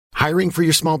Hiring for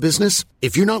your small business?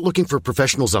 If you're not looking for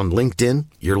professionals on LinkedIn,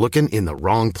 you're looking in the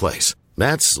wrong place.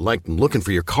 That's like looking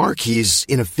for your car keys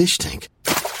in a fish tank.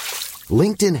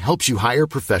 LinkedIn helps you hire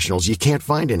professionals you can't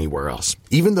find anywhere else,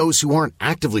 even those who aren't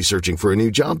actively searching for a new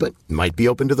job but might be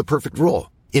open to the perfect role.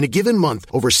 In a given month,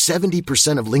 over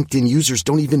 70% of LinkedIn users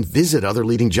don't even visit other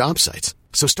leading job sites.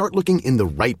 So start looking in the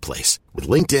right place. With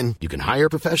LinkedIn, you can hire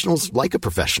professionals like a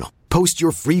professional. Post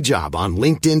your free job on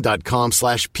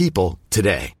linkedin.com/people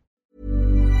today.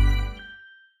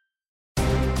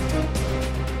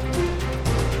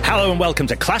 Hello and welcome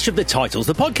to Clash of the Titles,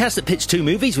 the podcast that pits two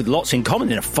movies with lots in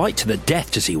common in a fight to the death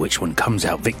to see which one comes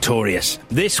out victorious.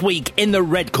 This week, in the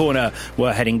red corner,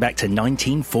 we're heading back to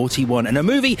 1941 and a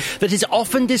movie that is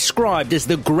often described as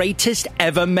the greatest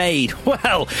ever made.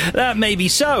 Well, that may be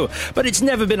so, but it's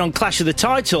never been on Clash of the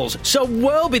Titles, so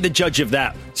we'll be the judge of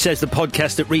that, says the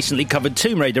podcast that recently covered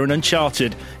Tomb Raider and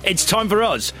Uncharted. It's time for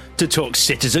us to talk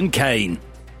Citizen Kane.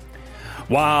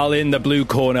 While in the blue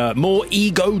corner, more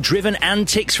ego-driven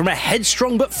antics from a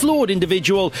headstrong but flawed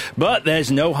individual. But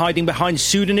there's no hiding behind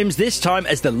pseudonyms this time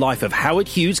as the life of Howard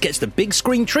Hughes gets the big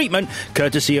screen treatment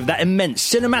courtesy of that immense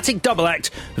cinematic double act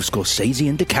of Scorsese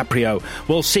and DiCaprio.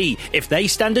 We'll see if they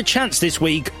stand a chance this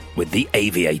week with The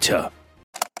Aviator.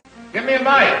 Give me a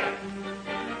mic.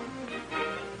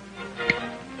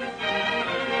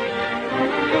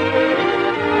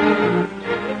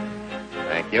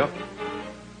 Thank you.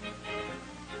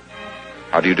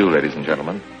 How do you do, ladies and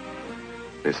gentlemen?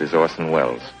 This is Orson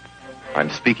Welles. I'm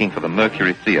speaking for the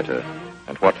Mercury Theater,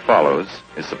 and what follows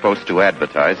is supposed to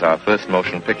advertise our first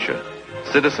motion picture.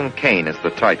 Citizen Kane is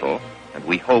the title, and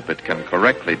we hope it can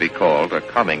correctly be called a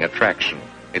coming attraction.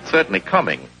 It's certainly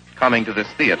coming to this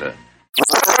theater.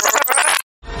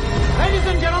 Ladies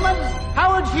and gentlemen,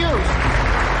 Howard Hughes.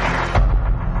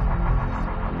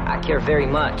 I care very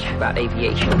much about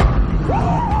aviation.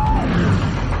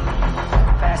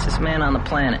 Fastest man on the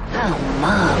planet. Oh,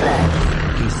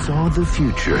 Mother. He saw the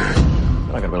future.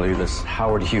 I'm not gonna believe this.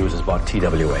 Howard Hughes has bought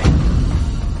TWA.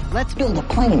 Let's build a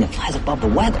plane that flies above the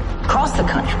weather. Across the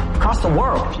country, across the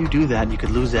world. If you do that, you could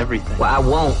lose everything. Well, I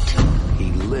won't.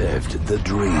 He lived the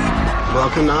dream.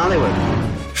 Welcome to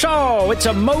Hollywood. So, it's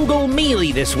a mogul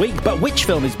melee this week, but which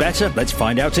film is better? Let's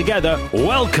find out together.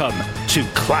 Welcome to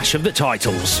Clash of the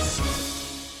Titles.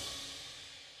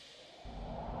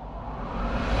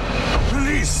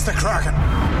 Release the Kraken.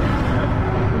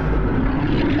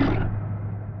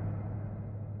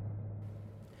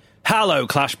 Hello,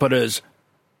 Clash Putters.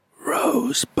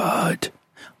 Rosebud.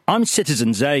 I'm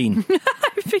Citizen Zane.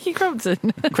 Vicky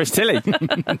Crompton. Chris Tilley.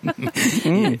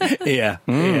 Yeah.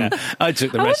 I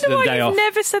took the rest of the day off. I've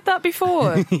never said that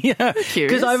before. Yeah,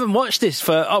 because I haven't watched this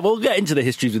for... Oh, we'll get into the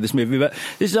histories of this movie, but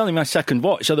this is only my second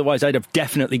watch. Otherwise, I'd have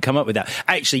definitely come up with that.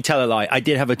 Actually, tell a lie. I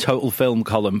did have a total film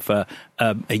column for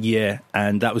a year,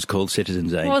 and that was called Citizen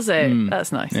Zane. Was it?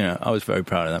 That's nice. Yeah, I was very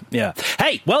proud of that. Yeah.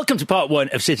 Hey, welcome to part one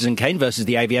of Citizen Kane versus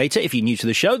The Aviator. If you're new to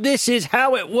the show, this is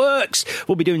how it works.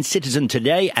 We'll be doing Citizen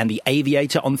today and The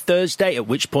Aviator on Thursday, at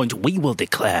which point we will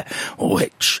declare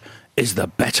which is the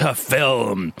better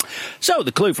film. So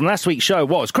the clue from last week's show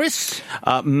was, Chris?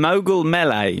 Mogul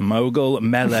Melee. Mogul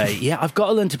Melee. Yeah, I've got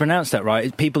to learn to pronounce that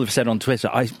right. People have said on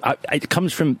Twitter, it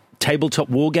comes from tabletop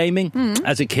wargaming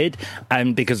as a kid,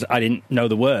 and because I didn't know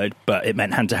the word, but it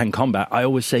meant hand-to-hand combat, I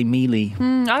always say melee.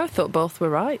 I thought both were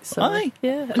right. So Aye.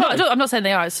 yeah, no, I'm not saying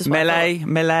they are. It's just Melee.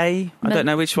 I don't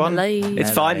know which one. Melee.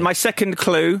 It's fine. My second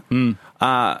clue.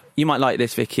 You might like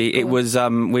this, Vicky. It was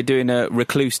we're doing a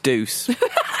recluse deuce.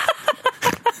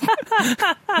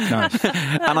 Nice.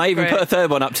 And I even put a third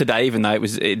one up today, even though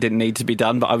it didn't need to be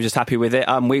done, but I was just happy with it.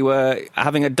 We were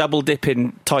having a double dip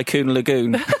in Tycoon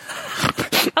Lagoon.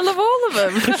 I love all of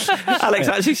them. Alex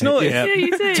actually snorted. Yeah,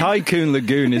 you do. Tycoon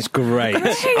Lagoon is great.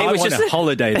 I was want just a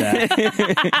holiday there.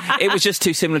 It was just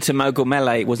too similar to Mogul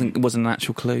Melee. It wasn't an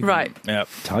actual clue. Right. Yep.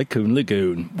 Tycoon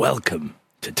Lagoon. Welcome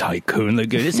to Tycoon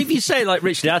Lagoon. As if you say like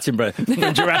Richard Attenborough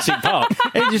in Jurassic Park.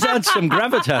 It just adds some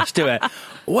gravitas to it.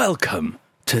 Welcome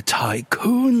to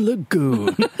Tycoon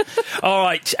Lagoon. All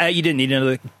right, you didn't need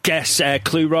another guess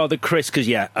clue, rather, Chris, because,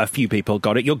 yeah, a few people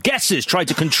got it. Your guesses tried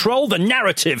to control the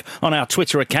narrative on our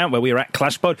Twitter account, where we are at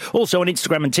ClashPod, also on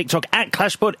Instagram and TikTok at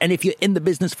ClashPod, and if you're in the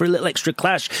business for a little extra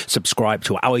clash, subscribe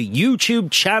to our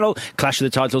YouTube channel, Clash of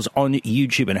the Titles on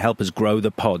YouTube, and help us grow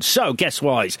the pod. So,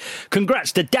 guess-wise,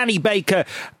 congrats to Danny Baker,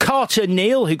 Carter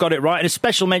Neal, who got it right, and a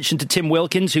special mention to Tim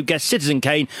Wilkins, who guessed Citizen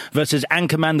Kane versus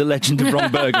Anchorman, the Legend of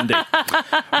Ron Burgundy.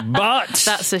 But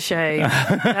That's a shame.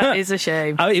 That is a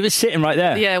shame. oh, he was sitting right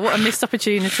there. Yeah, what a missed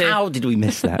opportunity. How did we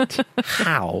miss that?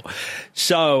 How?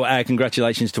 So,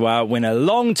 congratulations to our winner.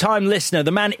 Long-time listener,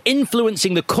 the man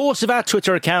influencing the course of our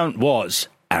Twitter account was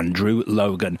Andrew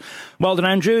Logan. Well done,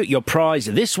 Andrew. Your prize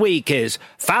this week is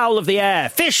Fowl of the Air,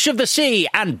 Fish of the Sea,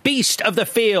 and Beast of the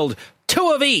Field.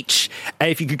 2 of each.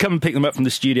 If you could come and pick them up from the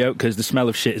studio, because the smell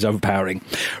of shit is overpowering.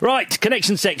 Right,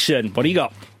 connection section. What do you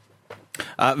got?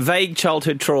 Vague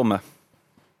childhood trauma.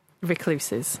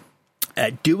 Recluses.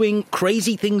 Doing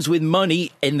crazy things with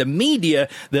money in the media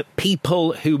that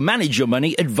people who manage your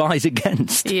money advise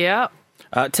against. Yeah.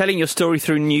 Telling your story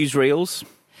through newsreels.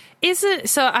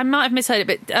 So I might have misheard it,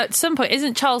 but at some point,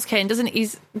 isn't Charles Kane,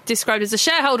 he's described as a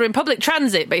shareholder in public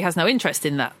transit, but he has no interest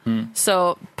in that.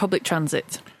 So, public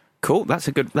transit. Cool, that's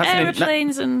a good...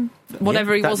 Aeroplanes and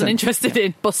whatever he wasn't interested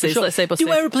in. Buses, Sure. let's say buses.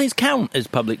 Do aeroplanes count as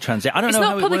public transit? I don't know how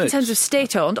it It's not public in works. terms of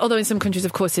state-owned, although in some countries,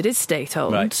 of course, it is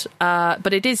state-owned. Right.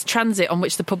 But it is transit on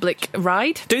which the public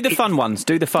ride. Do the fun ones.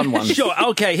 Sure,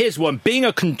 okay, here's one. Being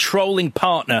a controlling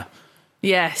partner.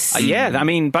 Yes. Yeah, I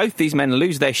mean, both these men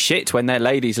lose their shit when their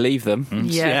ladies leave them.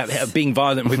 Yes. Yeah, being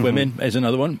violent with women is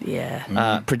another one.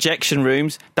 Yeah. Projection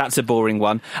rooms, that's a boring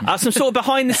one. Some sort of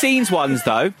behind-the-scenes ones,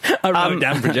 though. I wrote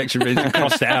down projection rooms and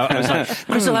crossed it out. I was like,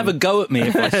 Chris will have a go at me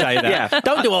if I say that. Yeah.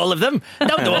 Don't do all of them.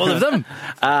 Don't do all of them.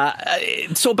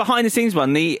 Sort of behind-the-scenes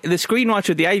one. The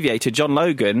screenwriter of The Aviator, John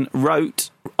Logan,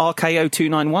 wrote RKO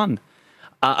 291.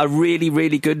 A really,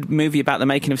 really good movie about the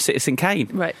making of Citizen Kane.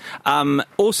 Right.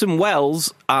 Orson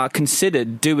Welles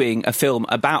considered doing a film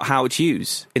about Howard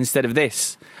Hughes instead of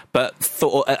this, but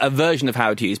thought a version of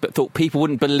Howard Hughes, but thought people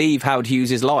wouldn't believe Howard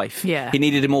Hughes' life. Yeah. He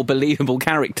needed a more believable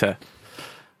character.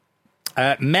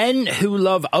 Men who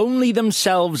love only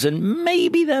themselves and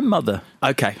maybe their mother.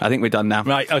 Okay, I think we're done now.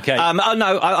 Right, okay. I'm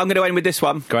going to end with this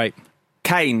one. Great.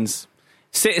 Canes.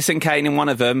 Citizen Kane in one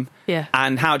of them. Yeah.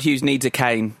 And Howard Hughes needs a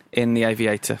cane in The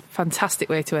Aviator. Fantastic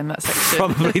way to end that section.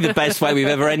 Probably the best way we've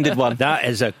ever ended one. That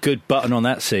is a good button on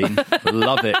that scene.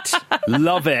 Love it.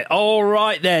 Love it. All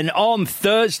right, then. On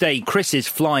Thursday, Chris is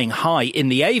flying high in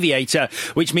The Aviator,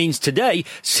 which means today,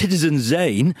 Citizen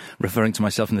Zane, referring to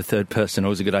myself in the third person,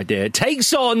 always a good idea,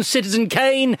 takes on Citizen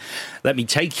Kane. Let me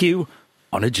take you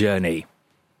on a journey.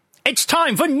 It's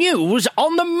time for news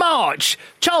on the march.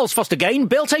 Charles Foster Kane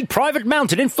built a private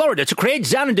mountain in Florida to create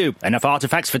Xanadu. Enough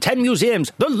artifacts for 10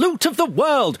 museums. The loot of the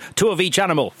world. 2 of each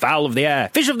animal. Fowl of the air,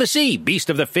 fish of the sea,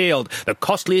 beast of the field. The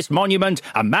costliest monument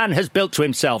a man has built to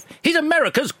himself. He's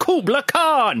America's Kubla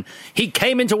Khan. He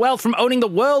came into wealth from owning the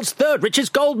world's 3rd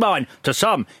richest gold mine. To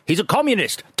some, he's a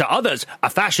communist. To others, a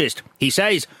fascist. He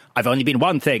says, I've only been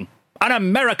one thing. An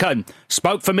American.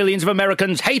 Spoke for millions of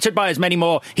Americans, hated by as many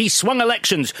more. He swung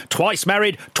elections, twice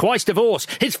married, twice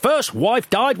divorced. His first wife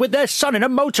died with their son in a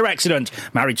motor accident.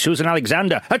 Married Susan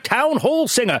Alexander, a town hall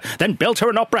singer, then built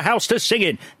her an opera house to sing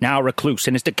in. Now recluse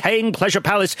in his decaying pleasure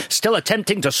palace, still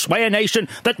attempting to sway a nation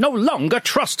that no longer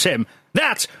trusts him.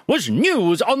 That was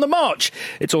news on the march.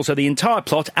 It's also the entire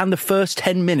plot and the first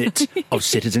 10 minutes of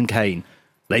Citizen Kane.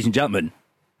 Ladies and gentlemen,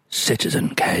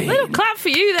 Citizen Kane. Little clap for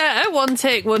you there, one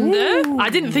take wonder. Ooh. I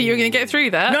didn't think you were going to get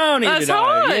through that. No, neither That's did I.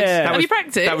 hard. Yeah. Have you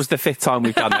practiced? That was the 5th time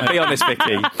we've done that. Be honest,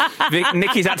 Vicky.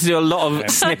 Nikki's had to do a lot of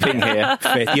snipping here.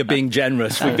 Fifth, you're being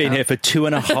generous. We've been here for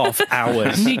 2.5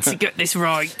 hours. Need to get this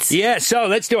right. Yeah, so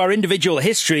let's do our individual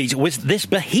histories with this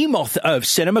behemoth of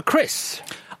cinema, Chris.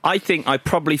 I think I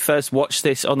probably first watched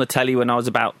this on the telly when I was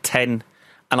about 10.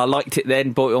 And I liked it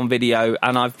then, bought it on video,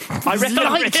 and I reckon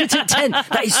liked it at 10.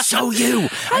 That is so you.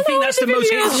 I think that's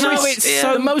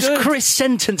the most Chris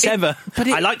sentence ever. But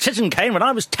I liked Citizen Kane when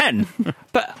I was 10.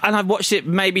 And I've watched it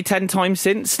maybe 10 times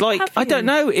since. I don't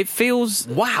know. It feels...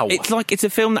 Wow. It's like it's a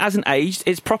film that hasn't aged.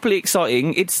 It's properly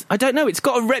exciting. I don't know. It's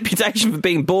got a reputation for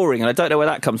being boring, and I don't know where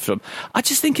that comes from. I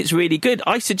just think it's really good.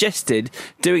 I suggested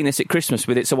doing this at Christmas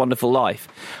with It's a Wonderful Life.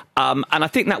 And I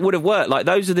think that would have worked. Like,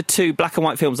 those are the 2 black and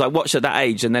white films I watched at that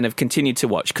age and then have continued to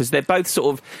watch, because they're both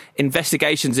sort of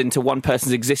investigations into one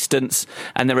person's existence,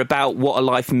 and they're about what a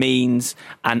life means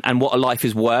and what a life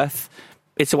is worth.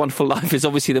 It's a Wonderful Life is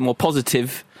obviously the more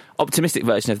positive, optimistic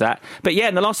version of that. But yeah,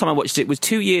 and the last time I watched it was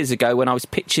 2 years ago when I was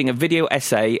pitching a video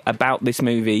essay about this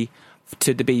movie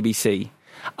to the BBC.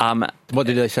 What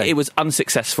did they say? It was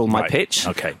unsuccessful, my pitch.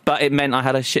 Okay. But it meant I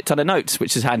had a shit ton of notes,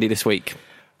 which is handy this week.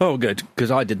 Oh, good,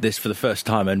 because I did this for the first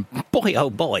time, and boy,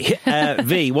 oh boy.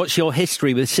 V, what's your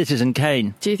history with Citizen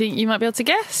Kane? Do you think you might be able to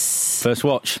guess? First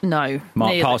watch? No.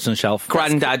 Mark neither. Parsons shelf.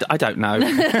 Grandad, I don't know.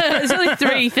 There's only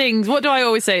 3 things. What do I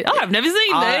always say? Oh, I've never seen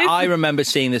this. I remember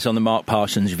seeing this on the Mark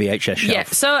Parsons VHS shelf. Yeah,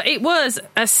 so it was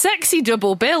a sexy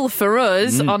double bill for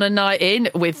us on a night in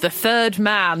with the third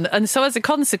man. And so as a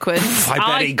consequence... I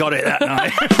bet he got it that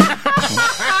night.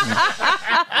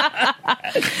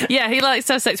 Yeah, he likes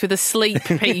to have sex with asleep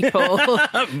people.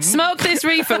 Smoke this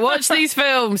reefer, watch these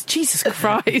films. Jesus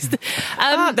Christ.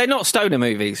 They're not stoner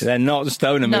movies. They're not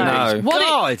stoner movies. No.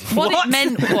 What it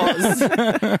meant was,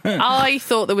 I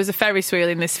thought there was a Ferris wheel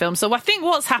in this film. So I think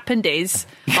what's happened is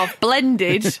I've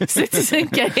blended Citizen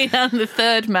Kane and the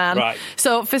third man. Right.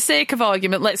 So for sake of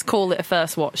argument, let's call it a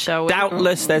first watch, shall we?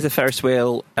 Doubtless there's a Ferris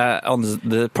wheel on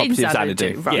the property of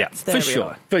Xanadu. Right, Yeah, there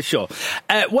for sure.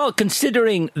 Well,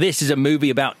 considering this is a movie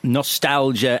about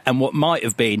nostalgia and what might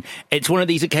have been, it's one of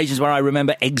these occasions where I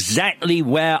remember exactly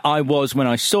where I was when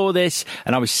I saw this,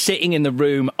 and I was sitting in the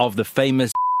room of the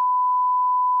famous...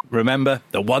 Remember?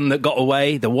 The one that got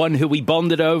away? The one who we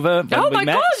bonded over when Oh we my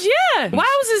met? God, yeah!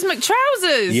 Wowzers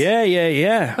McTrousers!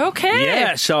 Yeah. Okay.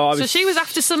 Yeah, so she was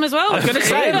after some as well. I was going to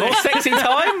say, more sexy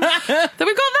time. Then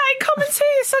we've got that in common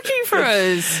too. So cute for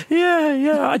us.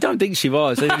 Yeah. I don't think she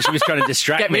was. I think she was trying to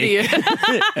distract Get me. rid of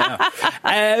you.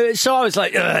 Yeah. So I was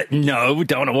like, no,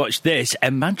 don't want to watch this.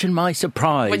 Imagine my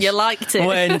surprise. When you liked it.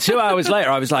 When 2 hours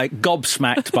later, I was like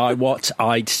gobsmacked by what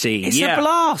I'd seen. It's a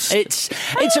blast.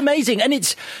 It's amazing. And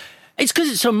it's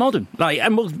because it's so modern,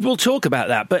 and we'll talk about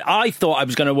that. But I thought I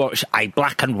was going to watch a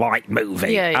black and white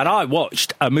movie, and I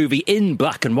watched a movie in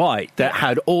black and white that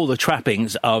had all the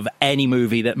trappings of any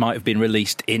movie that might have been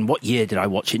released in, what year did I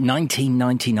watch it?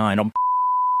 1999 on...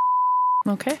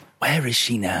 Okay. Where is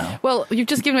she now? Well, you've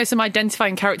just given away some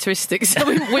identifying characteristics, so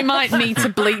we might need to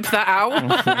bleep that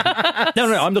out.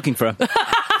 No, I'm looking for her.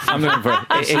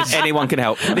 Anyone can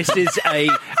help. This is a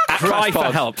cry for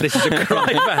help. This is a cry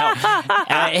for help.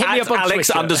 Hit me up on Alex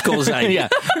Twitter. _Zane.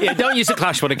 yeah. Don't use the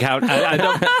Clashwood account.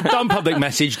 Don't public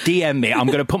message. DM me. I'm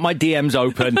going to put my DMs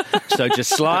open. So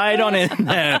just slide on in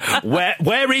there.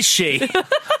 Where is she?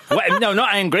 No,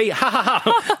 not angry. Ha ha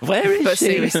ha. Where is But she?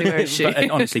 seriously, where is she? But,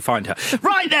 honestly, find her.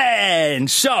 Right then.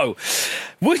 So,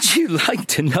 would you like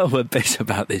to know a bit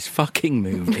about this fucking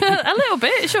movie? A little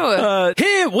bit, sure.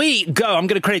 Here we go. I'm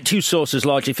going to credit 2 sources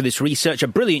largely for this research, a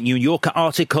brilliant New Yorker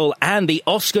article and the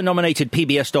Oscar-nominated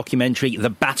PBS documentary, The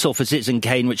Battle for Citizen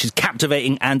Kane, which is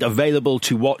captivating and available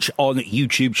to watch on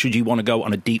YouTube should you want to go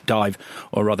on a deep dive,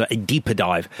 or rather a deeper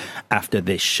dive, after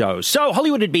this show. So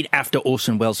Hollywood had been after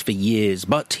Orson Welles for years,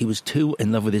 but he was too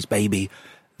in love with his baby,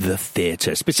 the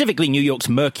theatre, specifically New York's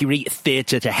Mercury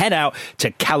Theatre, to head out to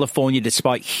California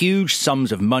despite huge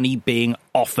sums of money being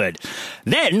offered.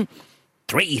 Then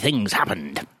 3 things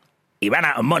happened. He ran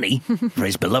out of money for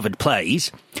his beloved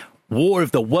plays. War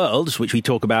of the Worlds, which we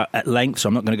talk about at length, so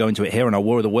I'm not going to go into it here on our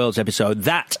War of the Worlds episode.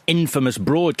 That infamous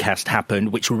broadcast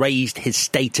happened, which raised his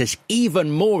status even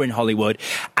more in Hollywood,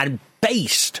 and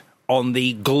based on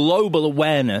the global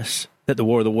awareness that the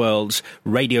War of the Worlds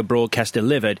radio broadcast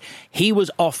delivered, he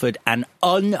was offered an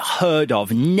unheard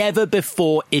of, never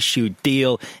before issued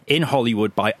deal in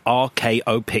Hollywood by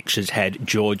RKO Pictures head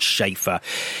George Schaefer.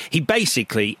 He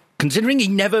basically, considering he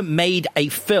never made a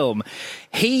film,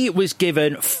 he was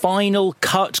given final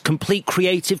cut, complete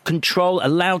creative control,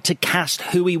 allowed to cast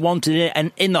who he wanted in it,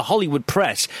 and in the Hollywood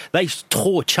press, they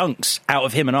tore chunks out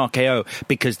of him and RKO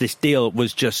because this deal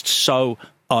was just so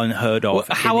unheard of. Well,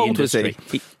 how old was he?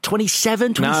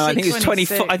 27, 26? No, I think he was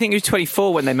 24. I think he was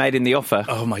 24 when they made him the offer.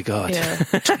 Oh my God. Yeah.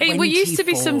 It used to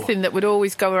be something that would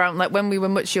always go around, like when we were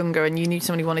much younger and you knew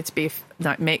somebody wanted to be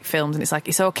make films, and it's like,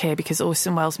 it's okay because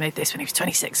Orson Welles made this when he was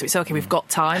 26, so it's okay, we've got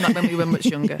time, like when we were much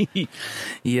younger.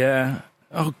 Yeah.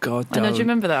 Oh God! I know. Do you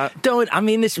remember that? Don't. I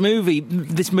mean, this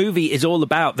movie is all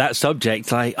about that subject.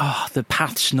 Like, the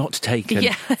path's not taken.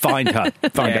 Yeah. Find her.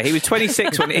 Find her. He was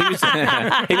 26 when he was.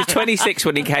 He was 26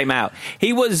 when he came out.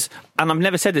 He was, and I've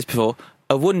never said this before,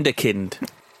 a wunderkind.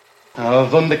 Our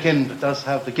wunderkind does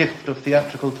have the gift of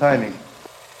theatrical timing.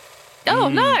 Oh,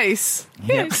 nice.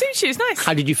 Yeah, it suits you. It's nice.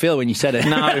 How did you feel when you said it?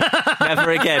 No,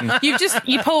 never again.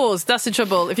 You paused. That's the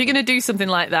trouble. If you're going to do something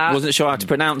like that, Wasn't sure how to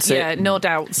pronounce it. Yeah, no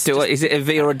doubts. Is it a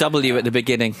V or a W at the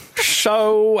beginning?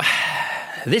 So,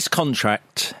 this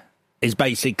contract is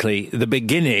basically the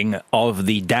beginning of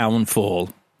the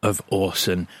downfall of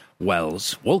Orson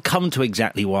Wells. We'll come to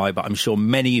exactly why, but I'm sure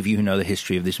many of you who know the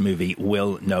history of this movie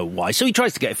will know why. So he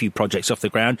tries to get a few projects off the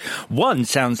ground. One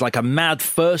sounds like a mad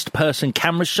first-person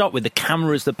camera shot with the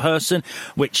camera as the person,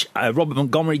 which Robert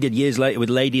Montgomery did years later with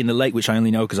Lady in the Lake, which I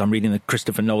only know because I'm reading the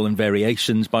Christopher Nolan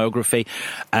Variations biography.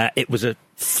 It was a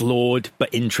flawed but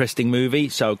interesting movie,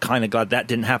 so kind of glad that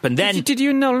didn't happen. Then did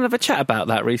you and Nolan have a chat about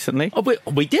that recently? Oh,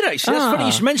 we did actually. That's funny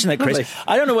you should mention that, Chris. Lovely.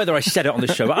 I don't know whether I said it on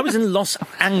the show, but I was in Los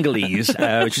Angeles,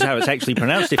 which is how it's actually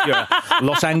pronounced if you're a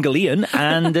Los Angelian,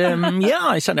 and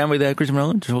I sat down with Christopher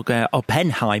Nolan to talk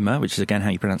Oppenheimer, which is again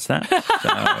how you pronounce that. So,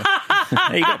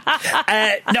 there you go.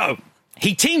 No.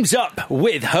 He teams up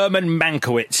with Herman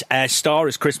Mankiewicz, star,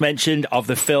 as Chris mentioned, of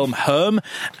the film Herm.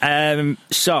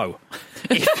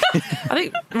 I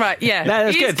think, right, yeah. No,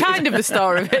 that's he's good. kind of the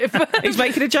star of it. But... He's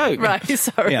making a joke. Right,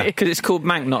 sorry. Because it's called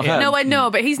Mank, not Herm. No, I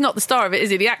know, but he's not the star of it, is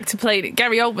he? The actor played it.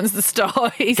 Gary Oldman's the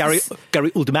star. Gary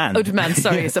Oldman. Oldman,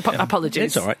 sorry. Apologies.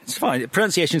 It's all right. It's fine.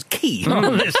 Pronunciation's key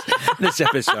on this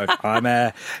episode. I'm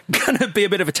going to be a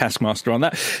bit of a taskmaster on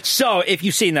that. So, if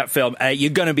you've seen that film,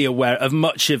 you're going to be aware of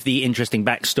much of the interesting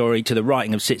backstory to the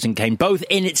writing of Citizen Kane, both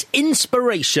in its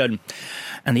inspiration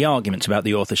and the arguments about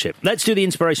the authorship. Let's do the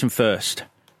inspiration first.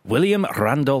 William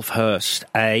Randolph Hearst,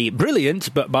 a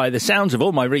brilliant, but by the sounds of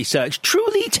all my research,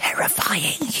 truly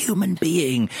terrifying human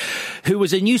being who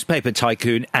was a newspaper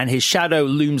tycoon, and his shadow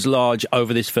looms large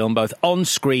over this film, both on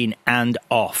screen and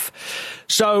off.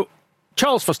 So,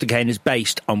 Charles Foster Kane is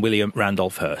based on William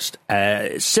Randolph Hearst.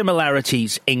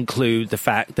 Similarities include the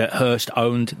fact that Hearst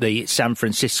owned the San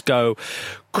Francisco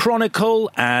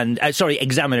Chronicle and,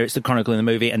 Examiner, it's the Chronicle in the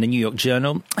movie, and the New York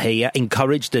Journal. He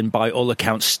encouraged and, by all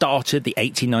accounts, started the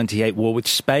 1898 war with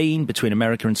Spain, between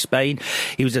America and Spain.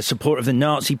 He was a supporter of the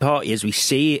Nazi Party, as we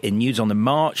see in News on the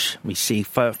March. We see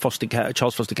Charles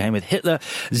Foster Kane with Hitler.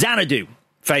 Xanadu,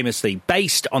 famously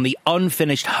based on the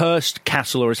unfinished Hearst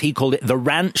Castle, or as he called it, the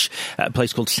Ranch, a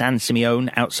place called San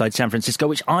Simeon outside San Francisco,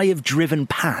 which I have driven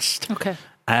past. Okay.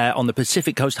 On the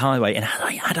Pacific Coast Highway, and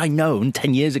had I known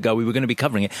 10 years ago we were going to be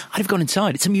covering it, I'd have gone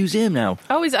inside. It's a museum now.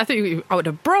 Oh, I think I would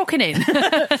have broken in.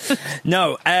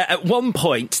 No, at one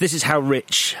point, this is how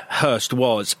rich Hearst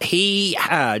was. He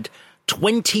had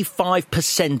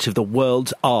 25% of the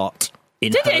world's art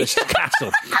in Hearst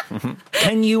Castle.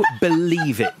 Can you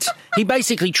believe it? He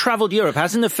basically travelled Europe,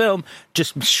 as in the film,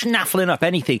 just snaffling up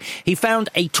anything. He found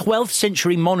a 12th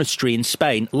century monastery in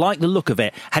Spain, liked the look of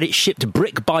it, had it shipped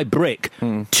brick by brick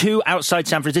to outside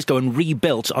San Francisco and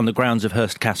rebuilt on the grounds of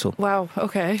Hearst Castle. Wow,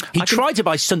 okay. He tried to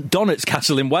buy St Donat's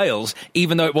Castle in Wales,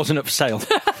 even though it wasn't up for sale.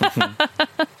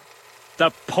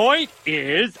 The point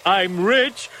is, I'm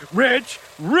rich, rich,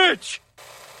 rich.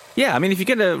 Yeah, I mean, if you're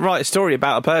going to write a story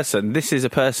about a person, this is a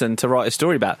person to write a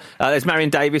story about. There's Marion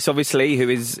Davies, obviously, who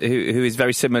is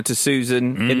very similar to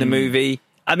Susan in the movie.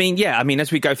 I mean,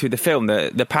 as we go through the film,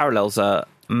 the parallels are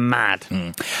mad.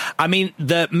 I mean,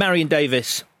 the Marion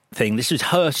Davies thing, this was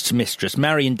Hearst's mistress,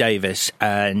 Marion Davies,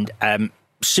 and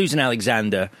Susan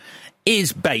Alexander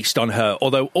is based on her,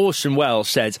 although Orson Welles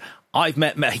says,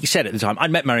 he said at the time,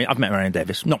 I've met Marion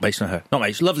Davies, not based on her, not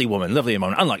based, lovely woman,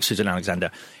 unlike Susan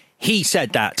Alexander. He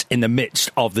said that in the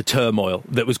midst of the turmoil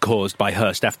that was caused by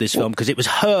Hearst after this film, because it was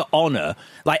her honour.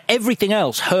 Like everything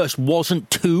else, Hearst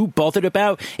wasn't too bothered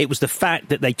about. It was the fact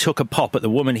that they took a pop at the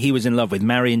woman he was in love with,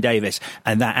 Marion Davies,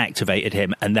 and that activated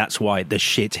him, and that's why the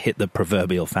shit hit the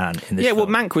proverbial fan in this film. Well,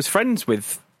 Mank was friends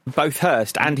with both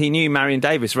Hearst, and he knew Marion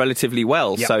Davies relatively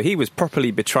well, so he was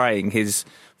properly betraying his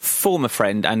former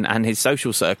friend and his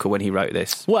social circle when he wrote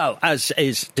this. Well, as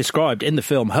is described in the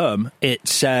film Herm,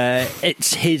 it's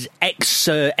his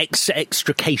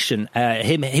extrication,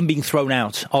 him being thrown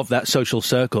out of that social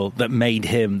circle that made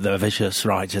him the vicious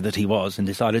writer that he was, and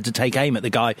decided to take aim at the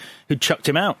guy who chucked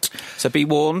him out. So be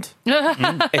warned,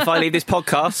 if I leave this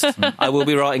podcast, I will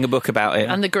be writing a book about it.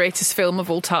 And the greatest film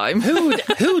of all time.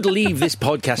 Who'd leave this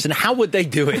podcast, and how would they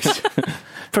do it?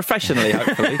 Professionally,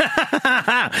 hopefully.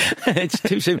 It's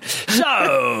too soon.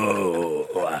 So,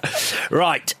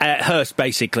 right, Hearst,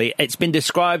 basically, it's been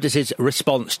described as his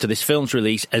response to this film's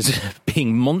release as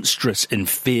being monstrous and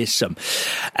fearsome.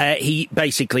 He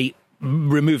basically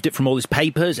removed it from all his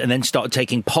papers and then started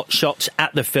taking pot shots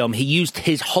at the film. He used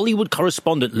his Hollywood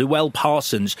correspondent, Llewellyn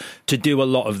Parsons, to do a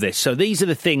lot of this. So these are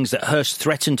the things that Hearst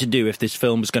threatened to do if this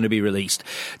film was going to be released.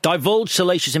 Divulge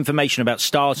salacious information about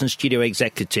stars and studio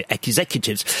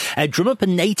executives. Drum up a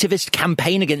nativist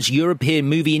campaign against European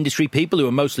movie industry people who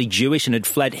were mostly Jewish and had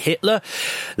fled Hitler.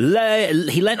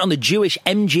 He lent on the Jewish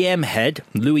MGM head,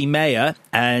 Louis Mayer,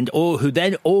 who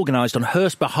then organised on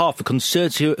Hearst's behalf a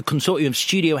consortium of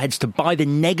studio heads to buy the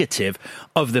negative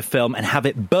of the film and have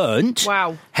it burnt.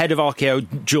 Wow. Head of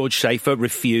RKO George Schaefer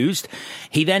refused.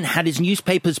 He then had his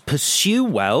newspapers pursue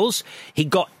Wells. He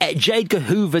got J. Edgar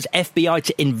Hoover's FBI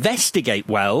to investigate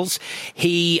Wells.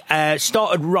 He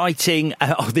started writing...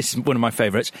 this is one of my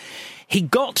favourites. He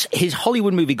got his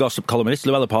Hollywood movie gossip columnist,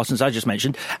 Luella Parsons, I just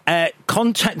mentioned,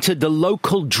 contacted the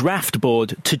local draft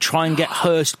board to try and get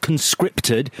Hearst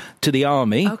conscripted to the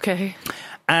army. Okay.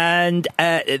 And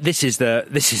this is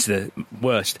the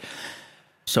worst.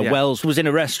 So Wells was in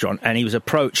a restaurant and he was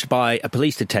approached by a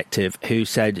police detective who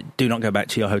said, "Do not go back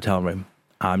to your hotel room.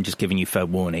 I'm just giving you fair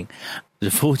warning.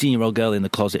 There's a 14-year-old girl in the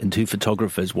closet and 2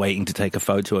 photographers waiting to take a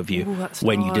photo of you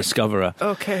when you discover her."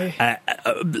 Okay.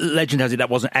 Legend has it that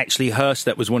wasn't actually Hearst.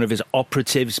 That was one of his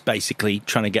operatives, basically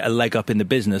trying to get a leg up in the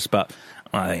business. But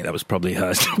I think that was probably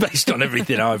Hearst, based on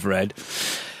everything I've read.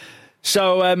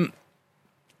 So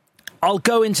I'll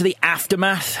go into the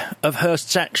aftermath of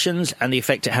Hearst's actions and the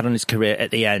effect it had on his career at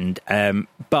the end.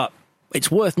 But it's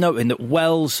worth noting that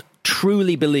Wells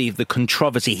truly believed the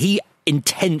controversy. He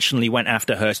intentionally went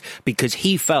after Hearst because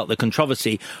he felt the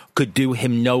controversy could do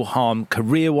him no harm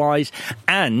career-wise,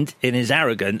 and in his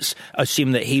arrogance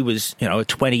assumed that he was, a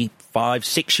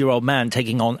 26-year-old man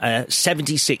taking on a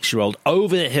 76-year-old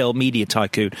over-the-hill media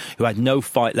tycoon who had no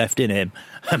fight left in him.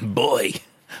 And boy,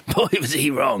 was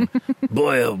he wrong.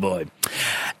 Boy, oh boy.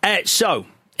 So,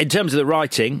 in terms of the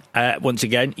writing, once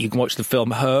again, you can watch the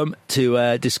film Herm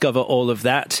to discover all of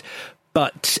that.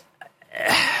 But,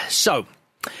 so...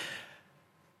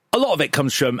 a lot of it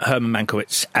comes from Herman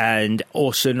Mankiewicz, and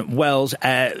Orson Welles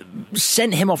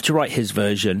sent him off to write his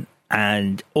version,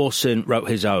 and Orson wrote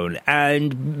his own.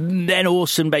 And then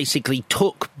Orson basically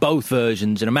took both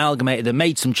versions and amalgamated them,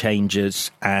 made some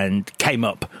changes, and came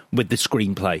up with the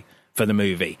screenplay for the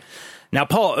movie. Now,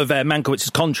 part of Mankiewicz's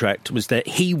contract was that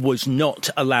he was not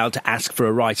allowed to ask for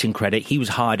a writing credit. He was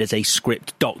hired as a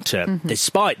script doctor,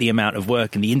 despite the amount of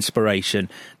work and the inspiration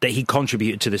that he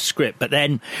contributed to the script. But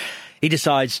then he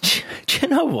decides, do you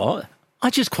know what?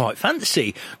 I just quite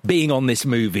fancy being on this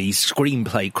movie's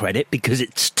screenplay credit because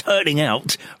it's turning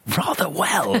out rather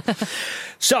well.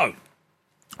 So,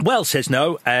 Wells says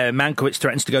no. Mankiewicz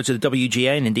threatens to go to the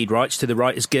WGA and indeed writes to the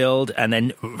Writers Guild and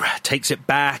then takes it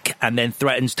back and then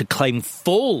threatens to claim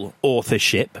full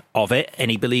authorship of it, and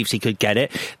he believes he could get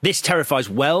it. This terrifies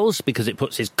Wells because it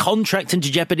puts his contract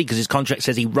into jeopardy because his contract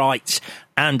says he writes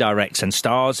and directs and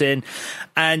stars in.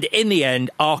 And in the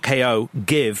end, RKO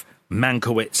give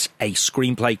Mankiewicz a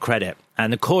screenplay credit.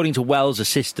 And according to Wells'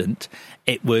 assistant,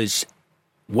 it was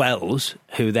Wells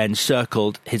who then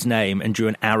circled his name and drew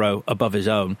an arrow above his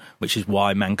own, which is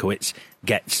why Mankiewicz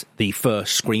gets the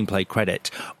first screenplay credit.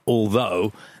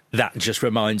 Although that just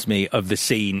reminds me of the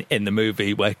scene in the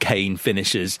movie where Kane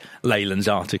finishes Leyland's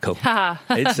article.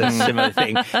 It's a similar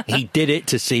thing. He did it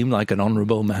to seem like an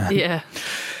honourable man. Yeah.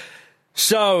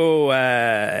 So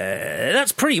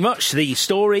that's pretty much the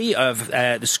story of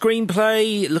the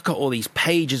screenplay. Look at all these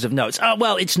pages of notes. Oh,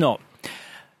 well, it's not.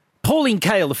 Pauline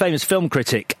Kael, the famous film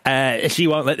critic, she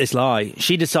won't let this lie.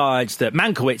 She decides that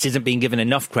Mankiewicz isn't being given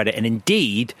enough credit, and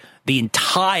indeed, the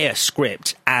entire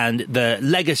script and the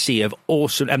legacy of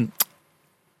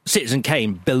Citizen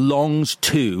Kane belongs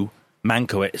to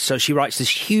Mankiewicz. So she writes this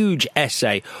huge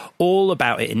essay all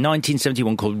about it in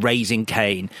 1971 called Raising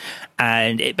Kane,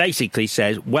 and it basically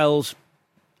says Wells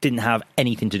didn't have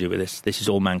anything to do with this. This is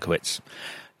all Mankiewicz.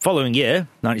 Following year,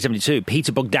 1972,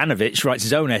 Peter Bogdanovich writes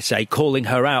his own essay calling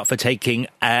her out for taking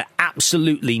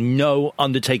absolutely no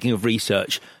undertaking of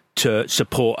research to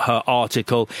support her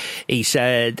article. He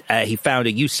said he found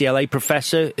a UCLA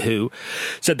professor who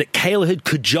said that Kael had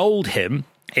cajoled him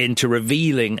into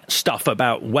revealing stuff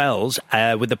about Wells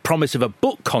with the promise of a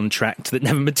book contract that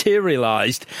never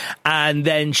materialised, and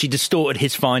then she distorted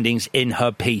his findings in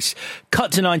her piece. Cut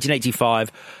to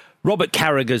 1985. Robert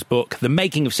Carragher's book, The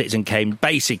Making of Citizen Kane,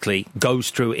 basically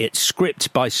goes through it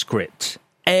script by script,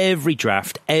 every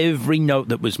draft, every note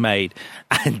that was made,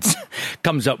 and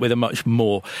comes up with a much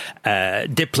more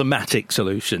diplomatic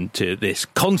solution to this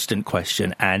constant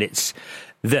question. And it's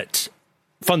that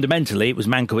fundamentally it was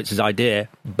Mankiewicz's idea,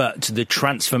 but the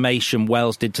transformation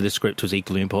Wells did to the script was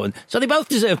equally important. So they both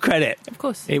deserve credit. Of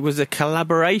course. It was a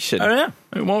collaboration. Oh, yeah.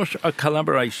 It was a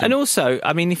collaboration. And also,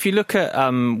 I mean, if you look at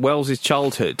Wells'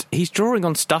 childhood, he's drawing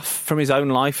on stuff from his own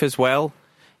life as well.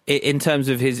 In terms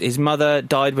of his mother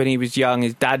died when he was young,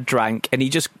 his dad drank, and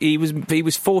he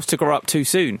was forced to grow up too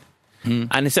soon.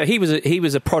 And so he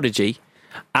was a prodigy,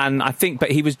 and I think,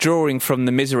 but he was drawing from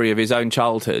the misery of his own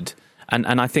childhood.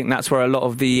 And I think that's where a lot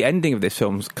of the ending of this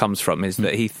film comes from, is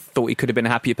that he thought he could have been a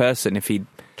happier person if he'd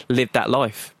lived that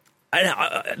life.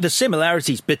 The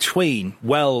similarities between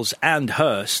Wells and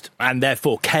Hearst, and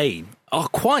therefore Kane, are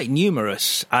quite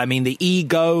numerous. I mean, the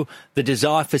ego, the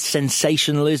desire for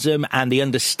sensationalism, and the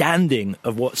understanding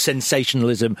of what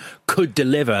sensationalism could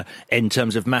deliver in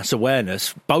terms of mass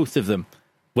awareness, both of them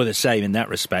were the same in that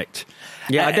respect.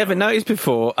 Yeah, I'd never noticed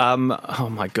before. Oh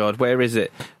my God, where is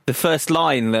it? The first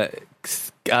line that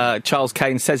Charles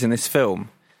Kane says in this film.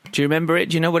 Do you remember it?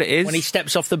 Do you know what it is? When he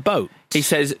steps off the boat. He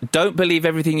says, "Don't believe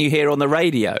everything you hear on the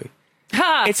radio."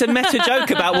 It's a meta joke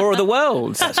about War of the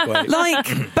Worlds. That's great.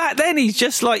 Like, back then, he's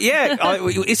just like,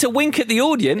 it's a wink at the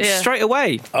audience straight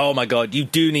away. Oh, my God. You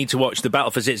do need to watch The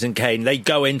Battle for Citizen Kane. They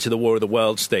go into the War of the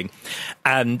Worlds thing.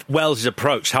 And Wells is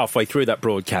approached halfway through that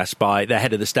broadcast by the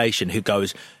head of the station who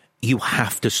goes, "You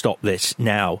have to stop this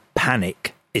now.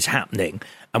 Panic is happening."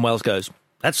 And Wells goes,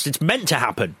 it's meant to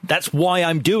happen. That's why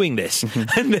I'm doing this.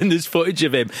 And then there's footage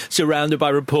of him surrounded by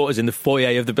reporters in the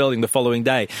foyer of the building the following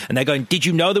day. And they're going, "Did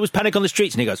you know there was panic on the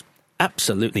streets?" And he goes,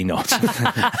 "Absolutely not."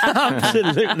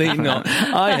 Absolutely not.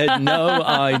 I had no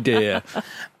idea.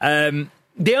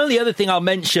 The only other thing I'll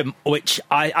mention, which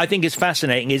I think is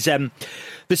fascinating, is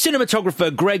the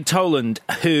cinematographer Greg Toland,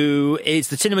 who is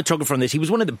the cinematographer on this. He was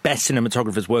one of the best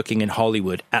cinematographers working in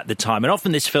Hollywood at the time. And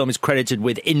often this film is credited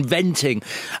with inventing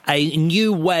a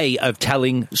new way of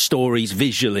telling stories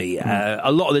visually.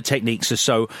 A lot of the techniques are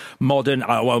so modern.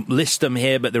 I won't list them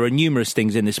here, but there are numerous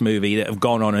things in this movie that have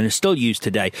gone on and are still used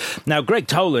today. Now, Greg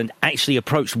Toland actually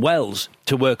approached Wells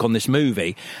to work on this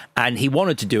movie, and he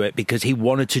wanted to do it because he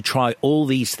wanted to try all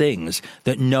these things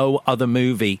that no other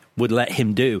movie would let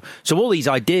him do. So all these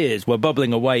ideas were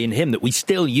bubbling away in him that we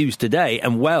still use today,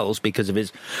 and Wells, because of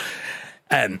his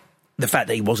the fact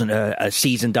that he wasn't a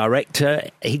seasoned director,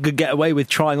 he could get away with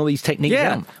trying all these techniques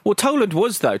out. Well, Toland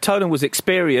was, though. Toland was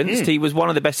experienced. He was one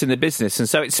of the best in the business, and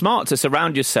so it's smart to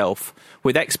surround yourself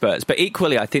with experts. But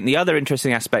equally, I think the other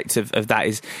interesting aspect of that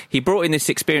is he brought in this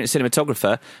experienced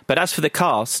cinematographer, but as for the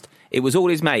cast, it was all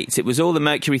his mates. It was all the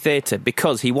Mercury Theatre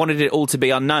because he wanted it all to be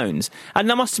unknowns. And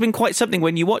that must have been quite something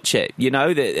when you watch it. You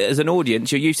know, that as an audience,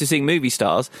 you're used to seeing movie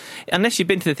stars. Unless you've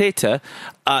been to the theatre,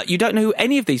 you don't know who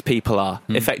any of these people are,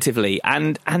 effectively.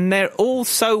 And they're all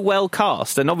so well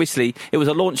cast. And obviously, it was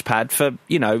a launch pad for,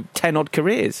 10-odd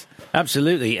careers.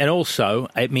 Absolutely. And also,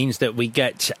 it means that we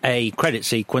get a credit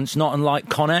sequence not unlike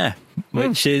Con Air,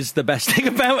 which is the best thing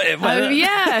about it. Oh,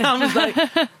 yeah. I was like,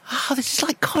 this is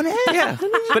like Con Air. Yeah.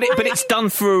 But it's done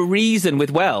for a reason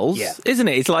with Wells, isn't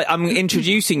it? It's like, I'm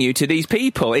introducing you to these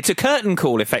people. It's a curtain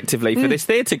call, effectively, for this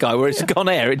theatre guy, whereas Con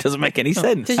Air, it doesn't make any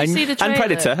sense. Did you see the trailer?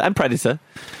 And Predator.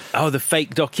 Oh, the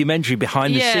fake documentary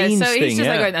behind the scenes so he's thing. Just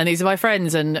like going, and these are my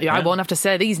friends, and I won't have to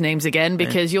say these names again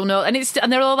because you'll know. And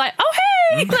they're all like, "Oh,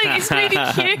 hey!" Like, it's really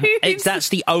cute. That's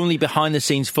the only behind the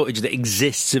scenes footage that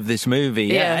exists of this movie.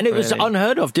 Yeah, and it was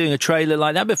unheard of doing a trailer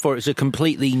like that before. It's a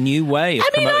completely new way of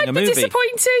promoting a movie. I'd be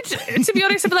disappointed, to be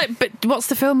honest. I'd be like, but what's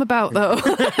the film about, though?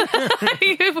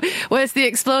 Where's the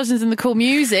explosions and the cool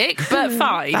music? But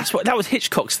fine. That was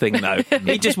Hitchcock's thing, though.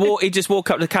 He'd just walk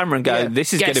up to the camera and go,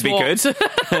 "This is going to be good."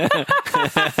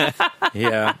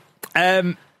 Yeah.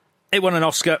 It won an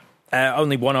Oscar.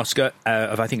 Only one Oscar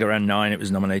of, I think, around 9 it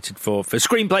was nominated for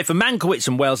screenplay for Mankiewicz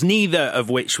and Wells, neither of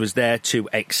which was there to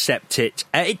accept it.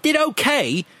 It did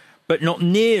okay, but not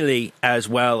nearly as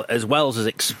well as Wells was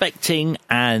expecting,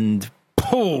 and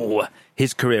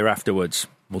his career afterwards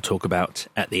we'll talk about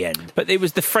at the end. But it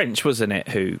was the French, wasn't it,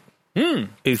 who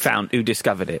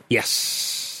discovered it?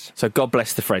 Yes. So God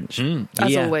bless the French.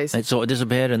 As always. It sort of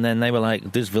disappeared, and then they were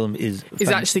like, this film is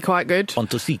actually quite good.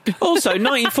 Fantastique. Also,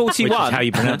 1941... Which is how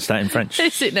you pronounce that in French.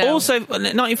 Is it now? Also,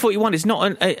 1941 is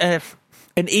not an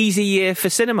easy year for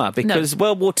cinema because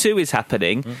World War II is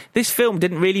happening. This film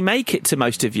didn't really make it to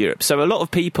most of Europe. So a lot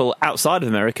of people outside of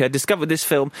America discovered this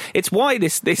film. It's why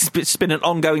it's been an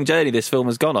ongoing journey this film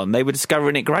has gone on. They were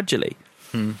discovering it gradually.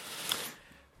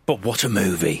 But what a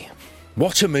movie.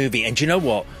 What a movie. And do you know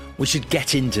what? We should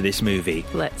get into this movie.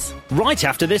 Let's. Right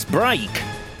after this break.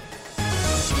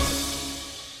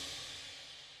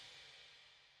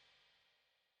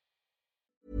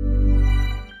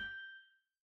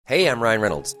 Hey, I'm Ryan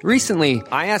Reynolds. Recently,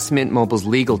 I asked Mint Mobile's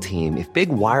legal team if big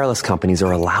wireless companies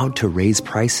are allowed to raise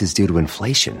prices due to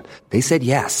inflation. They said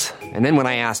yes. And then when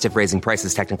I asked if raising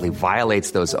prices technically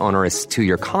violates those onerous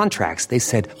 2-year contracts, they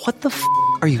said, "What the f***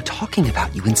 are you talking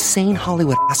about, you insane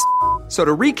Hollywood ass?" So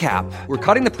to recap, we're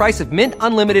cutting the price of Mint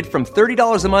Unlimited from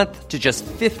 $30 a month to just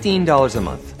 $15 a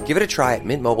month. Give it a try at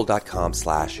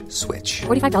mintmobile.com/switch.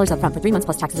 $45 up front for 3 months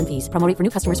plus taxes and fees. Promo rate for new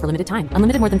customers for limited time.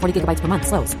 Unlimited more than 40 gigabytes per month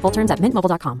slows. Full terms at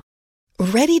mintmobile.com.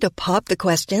 Ready to pop the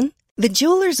question? The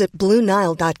jewelers at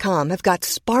BlueNile.com have got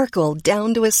sparkle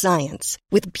down to a science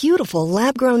with beautiful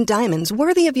lab-grown diamonds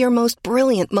worthy of your most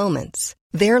brilliant moments.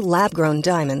 Their lab-grown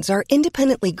diamonds are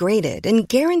independently graded and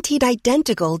guaranteed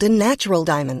identical to natural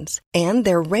diamonds, and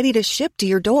they're ready to ship to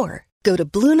your door. Go to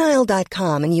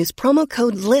BlueNile.com and use promo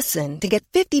code LISTEN to get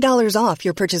 $50 off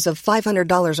your purchase of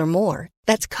 $500 or more.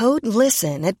 That's code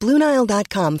LISTEN at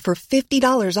BlueNile.com for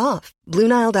 $50 off.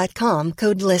 BlueNile.com,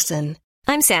 code LISTEN.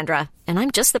 I'm Sandra, and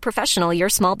I'm just the professional your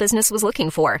small business was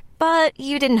looking for. But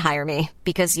you didn't hire me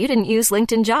because you didn't use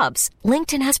LinkedIn Jobs.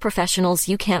 LinkedIn has professionals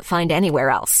you can't find anywhere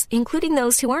else, including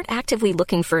those who aren't actively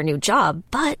looking for a new job,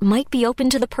 but might be open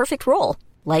to the perfect role,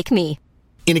 like me.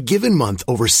 In a given month,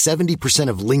 over 70%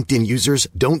 of LinkedIn users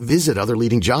don't visit other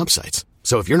leading job sites.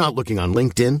 So if you're not looking on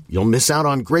LinkedIn, you'll miss out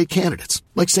on great candidates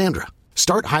like Sandra.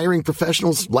 Start hiring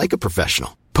professionals like a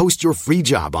professional. Post your free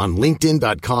job on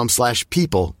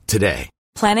linkedin.com/people today.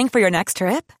 Planning for your next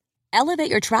trip? Elevate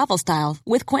your travel style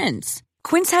with Quince.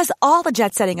 Quince has all the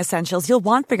jet-setting essentials you'll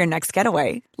want for your next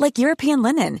getaway, like European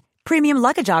linen, premium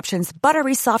luggage options,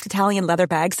 buttery soft Italian leather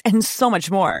bags, and so much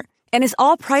more. And is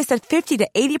all priced at 50 to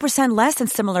 80% less than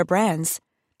similar brands.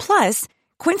 Plus,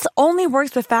 Quince only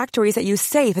works with factories that use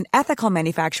safe and ethical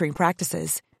manufacturing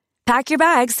practices. Pack your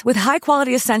bags with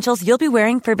high-quality essentials you'll be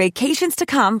wearing for vacations to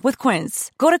come with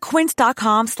Quince. Go to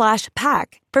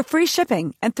quince.com/pack for free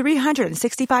shipping and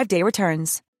 365-day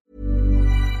returns.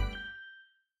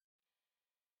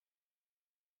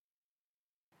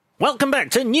 Welcome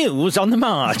back to News on the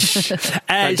March.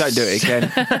 Don't do it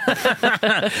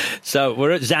again. So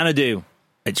we're at Xanadu.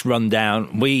 It's run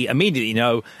down. We immediately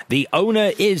know the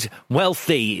owner is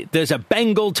wealthy. There's a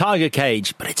Bengal tiger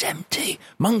cage, but it's empty.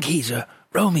 Monkeys are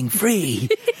roaming free.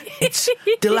 It's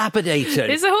dilapidated.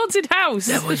 It's a haunted house.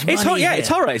 It's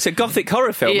horror. It's a gothic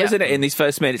horror film, isn't it, in these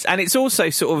first minutes? And it's also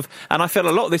sort of, and I feel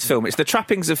a lot of this film, it's the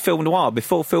trappings of film noir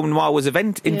before film noir was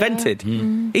invented.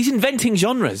 He's inventing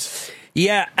genres.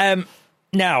 Yeah,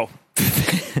 now...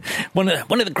 one of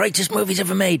the greatest movies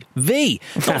ever made. V.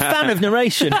 Not a fan of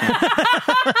narration.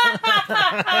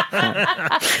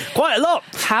 Quite a lot.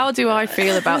 How do I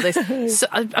feel about this?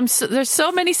 There's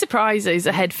so many surprises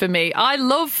ahead for me. I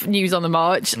love News on the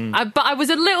March, but I was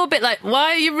a little bit like,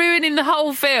 why are you ruining the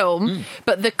whole film?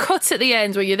 But the cut at the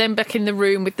end where you're then back in the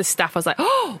room with the staff, I was like,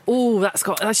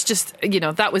 that's just,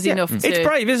 that was enough. It's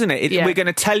brave, isn't it? We're going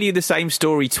to tell you the same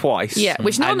story twice. Yeah,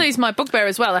 which normally is my bugbear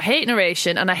as well. I hate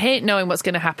narration and I hate knowing what's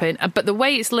going to happen. But the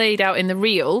way it's laid out in the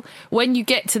reel, when you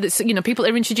get to the, people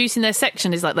are introducing their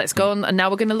section, is like, let's go on, and now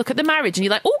we're going to look at the marriage, and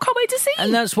you're like, oh, can't wait to see.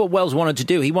 And that's what Wells wanted to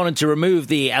do. He wanted to remove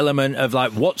the element of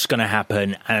like what's going to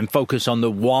happen and focus on the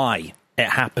why it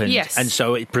happened. Yes. And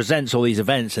so it presents all these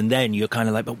events, and then you're kind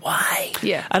of like, but why?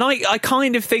 Yeah. And I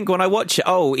kind of think when I watch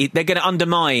it, they're going to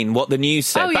undermine what the news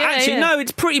said. But actually, no,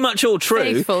 it's pretty much all true.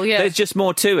 Faithful, yeah. There's just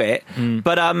more to it.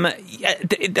 But, I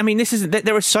mean,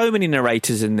 there are so many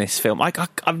narrators in this film.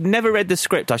 I've never read the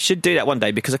script. I should do that one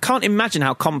day, because I can't imagine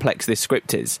how complex this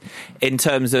script is in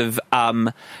terms of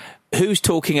who's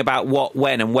talking about what,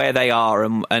 when, and where they are,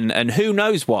 and who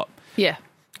knows what. Yeah.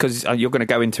 Because you're going to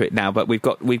go into it now, but we've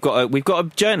got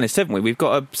a journalist, haven't we? We've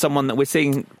got someone that we're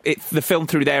seeing the film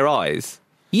through their eyes.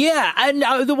 Yeah, and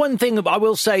the one thing I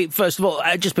will say, first of all,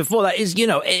 just before that, is,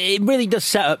 it really does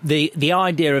set up the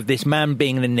idea of this man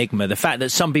being an enigma, the fact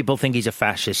that some people think he's a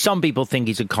fascist, some people think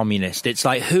he's a communist. It's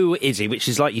like, who is he? Which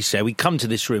is, like you say, we come to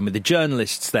this room with the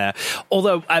journalists there.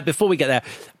 Although, before we get there,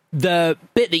 the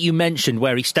bit that you mentioned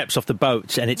where he steps off the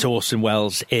boat and it's Orson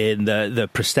Welles in the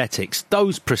prosthetics,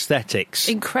 those prosthetics.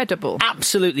 Incredible.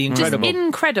 Absolutely incredible. Just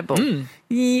incredible.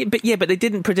 Yeah, but they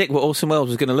didn't predict what Orson Welles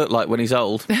was going to look like when he's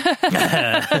old.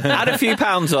 Add a few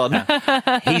pounds on.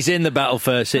 He's in the battle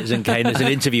for Citizen Kane. There's an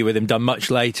interview with him done much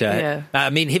later. Yeah. I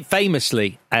mean,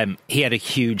 famously, he had a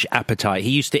huge appetite.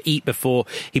 He used to eat before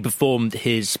he performed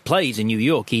his plays in New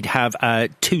York. He'd have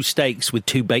 2 steaks with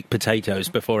 2 baked potatoes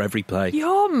before every play.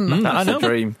 Yum! That's a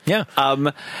dream. Yeah.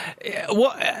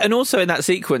 And also in that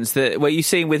sequence where you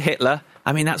see him with Hitler,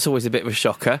 I mean, that's always a bit of a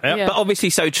shocker. Yep. Yeah. But obviously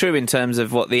so true in terms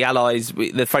of what the Allies,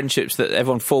 the friendships that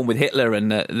everyone formed with Hitler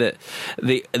and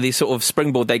the sort of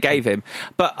springboard they gave him.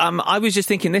 But I was just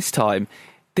thinking this time,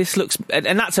 this looks,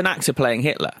 and that's an actor playing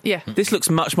Hitler. Yeah. This looks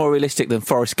much more realistic than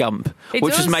Forrest Gump,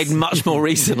 which was made much more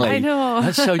recently. I know.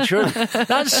 That's so true.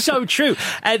 That's so true.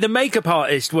 The makeup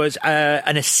artist was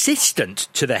an assistant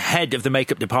to the head of the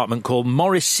makeup department called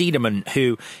Morris Sederman,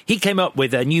 who he came up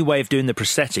with a new way of doing the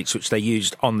prosthetics, which they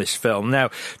used on this film. Now,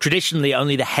 traditionally,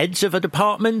 only the heads of a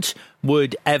department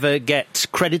would ever get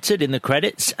credited in the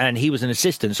credits, and he was an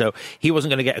assistant, so he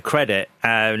wasn't going to get a credit.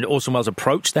 And Orson Welles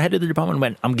approached the head of the department and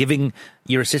went, I'm giving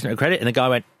your assistant a credit. And the guy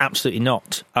went, absolutely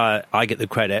not. I get the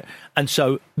credit. And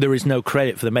so there is no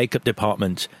credit for the makeup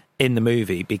department in the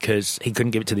movie because he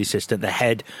couldn't give it to the assistant. The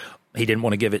head, he didn't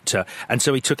want to give it to. And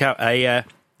so he took out a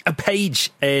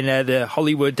page in the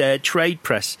Hollywood trade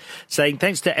press saying,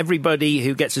 thanks to everybody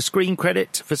who gets a screen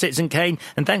credit for Citizen Kane,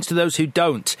 and thanks to those who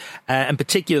don't, and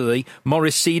particularly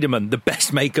Morris Siederman, the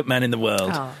best makeup man in the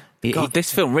world. Oh. God,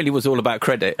 this film really was all about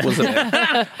credit, wasn't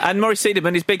it? And Morris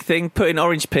Siederman, his big thing, putting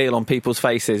orange peel on people's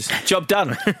faces. Job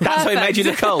done. That's what made you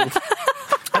look old.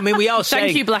 I mean, we are saying...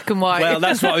 Thank you, black and white. Well,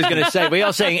 that's what I was going to say. We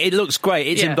are saying it looks great.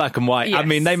 It's in black and white. Yes. I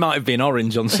mean, they might have been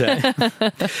orange on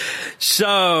set.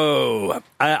 So,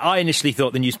 I initially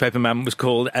thought the newspaper man was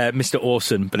called Mr.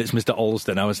 Orson, but it's Mr.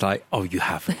 Olsden. I was like, oh, you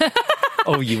haven't.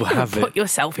 Oh, you haven't. Put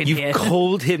yourself in here. You've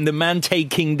called him the man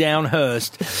taking down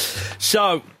Hearst.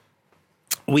 So,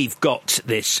 we've got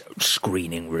this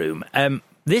screening room.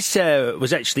 This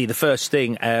was actually the first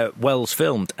thing Wells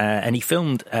filmed, and he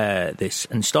filmed this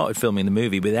and started filming the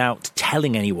movie without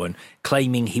telling anyone,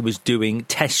 claiming he was doing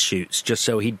test shoots just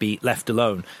so he'd be left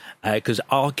alone. Because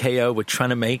RKO were trying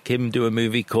to make him do a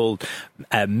movie called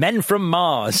Men from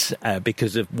Mars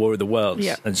because of War of the Worlds.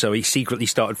 Yeah. And so he secretly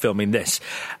started filming this.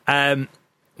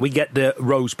 We get the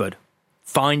Rosebud.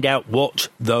 Find out what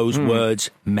those words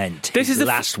meant. This is the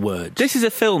last words. This is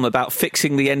a film about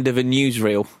fixing the end of a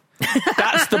newsreel.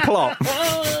 That's the plot.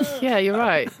 Yeah, you're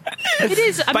right. It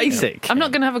is basic. I'm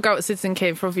not going to have a go at Citizen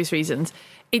Kane for obvious reasons.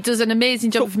 It does an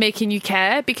amazing job of making you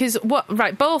care because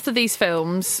both of these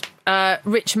films,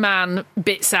 rich man,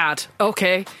 bit sad,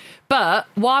 okay, but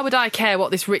why would I care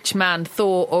what this rich man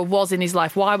thought or was in his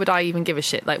life? Why would I even give a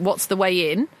shit? Like, what's the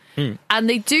way in? And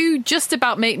they do just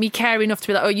about make me care enough to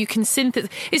be like, oh, you can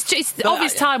synthesize. It's the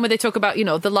obvious time where they talk about,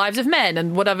 the lives of men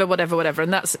and whatever,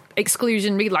 and that's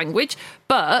exclusionary language.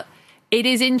 But it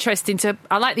is interesting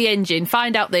I like the engine,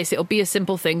 find out this, it'll be a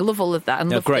simple thing, love all of that. And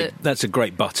love great. That's a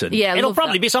great button. Yeah, it'll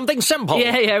probably be something simple.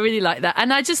 Yeah, I really like that.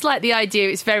 And I just like the idea,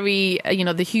 it's very,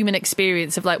 the human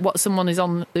experience of like what someone is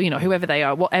on, whoever they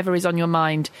are, whatever is on your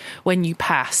mind when you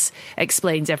pass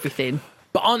explains everything.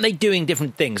 But aren't they doing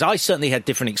different things? I certainly had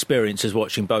different experiences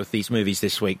watching both these movies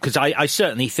this week, because I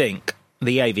certainly think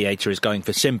The Aviator is going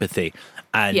for sympathy,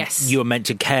 and you are meant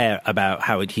to care about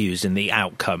Howard Hughes and the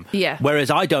outcome. Yeah.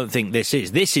 Whereas I don't think this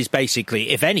is. This is basically,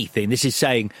 if anything, this is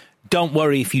saying, don't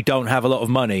worry if you don't have a lot of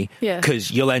money,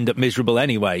 because you'll end up miserable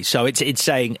anyway. So it's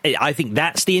saying, I think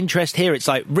that's the interest here. It's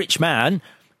like, rich man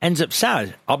ends up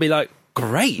sad. I'll be like,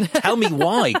 great, tell me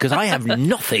why, because I have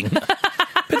nothing.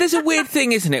 But there's a weird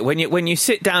thing, isn't it, when you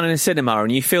sit down in a cinema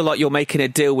and you feel like you're making a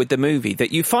deal with the movie,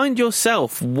 that you find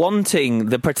yourself wanting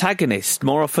the protagonist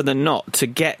more often than not to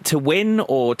get to win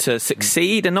or to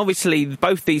succeed. And obviously,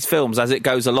 both these films, as it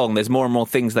goes along, there's more and more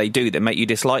things they do that make you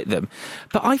dislike them.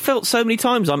 But I felt so many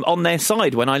times I'm on their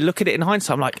side when I look at it in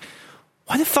hindsight. I'm like,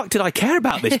 why the fuck did I care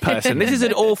about this person? This is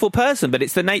an awful person, but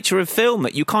it's the nature of film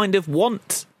that you kind of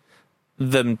want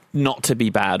them not to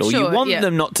be bad, or you want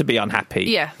them not to be unhappy.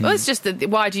 Yeah, well, it's just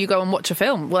why do you go and watch a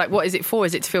film? Like, what is it for?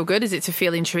 Is it to feel good? Is it to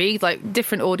feel intrigued? Like,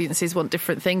 different audiences want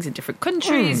different things in different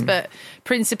countries, but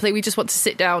principally we just want to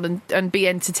sit down and be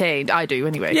entertained. I do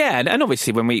anyway. Yeah, and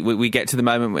obviously when we get to the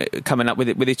moment coming up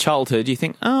with his childhood, you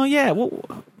think, oh yeah,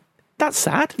 well, that's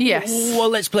sad. Yes. Well,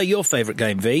 let's play your favourite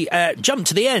game, V. Jump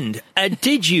to the end.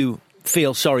 Did you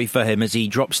feel sorry for him as he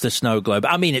drops the snow globe?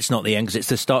 I mean, it's not the end because it's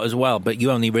the start as well, but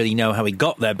you only really know how he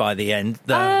got there by the end.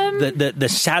 The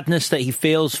sadness that he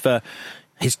feels for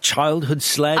his childhood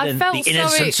sled and the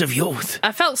innocence of youth.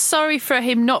 I felt sorry for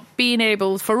him not being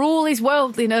able, for all his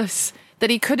worldliness, that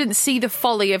he couldn't see the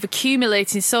folly of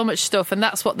accumulating so much stuff, and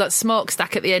that's what that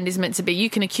smokestack at the end is meant to be.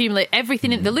 You can accumulate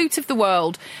everything in the loot of the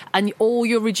world, and all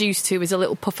you're reduced to is a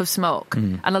little puff of smoke.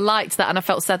 And I liked that, and I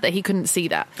felt sad that he couldn't see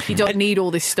that. You don't need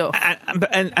all this stuff.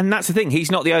 And that's the thing,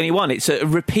 he's not the only one. It's a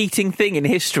repeating thing in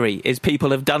history, is people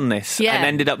have done this and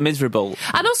ended up miserable.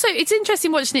 And also, it's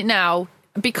interesting watching it now,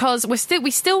 because we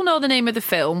still know the name of the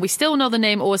film, we still know the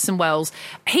name Orson Welles.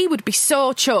 He would be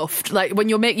so chuffed, like when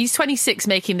he's 26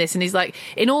 making this, and he's like,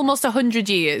 in almost 100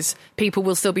 years, people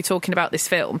will still be talking about this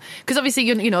film, because obviously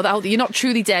you're not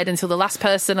truly dead until the last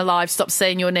person alive stops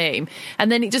saying your name.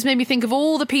 And then it just made me think of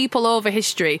all the people over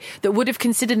history that would have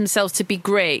considered themselves to be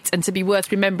great and to be worth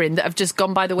remembering that have just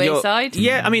gone by the wayside.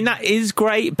 Yeah, I mean, that is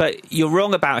great, but you're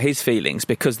wrong about his feelings,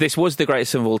 because this was the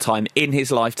greatest film of all time in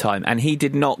his lifetime, and he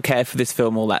did not care for this film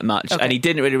film all that much, and he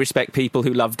didn't really respect people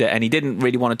who loved it, and he didn't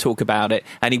really want to talk about it,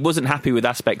 and he wasn't happy with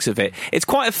aspects of it. It's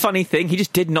quite a funny thing. He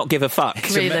just did not give a fuck.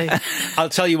 Really? I'll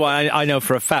tell you why I know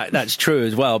for a fact that's true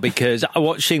as well, because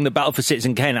watching The Battle for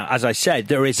Citizen Kane, as I said,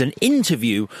 there is an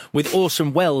interview with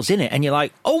Orson Welles in it, and you're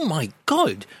like, oh my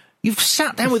God, you've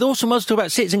sat down with Orson Welles to talk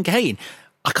about Citizen Kane.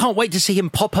 I can't wait to see him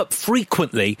pop up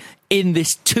frequently in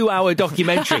this 2-hour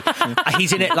documentary.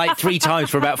 He's in it like 3 times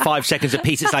for about 5 seconds a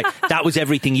piece. It's like, that was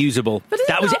everything usable.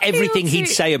 That was everything he'd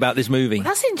say about this movie. Well,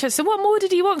 that's interesting. What more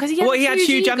did he want? Because he had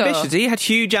huge ambitions. He had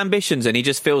huge ambitions, and he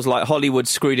just feels like Hollywood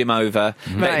screwed him over.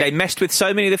 Right. They messed with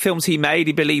so many of the films he made.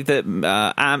 He believed that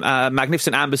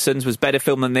Magnificent Ambersons was better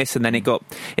film than this, and then it got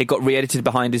re-edited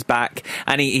behind his back.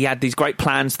 And he had these great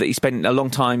plans that he spent a long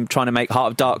time trying to make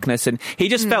Heart of Darkness, and he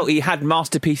just felt he had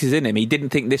masterpieces in him. He didn't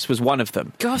think this was one of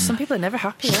them. Gosh, some people are never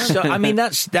happy. So, I mean,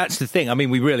 that's the thing. I mean,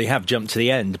 we really have jumped to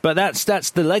the end, but that's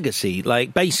the legacy.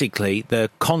 Like, basically, the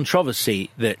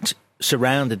controversy that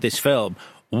surrounded this film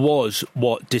was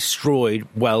what destroyed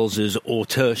Wells's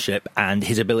authorship and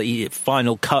his ability.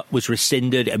 Final cut was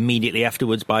rescinded immediately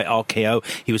afterwards by RKO.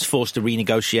 He was forced to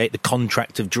renegotiate the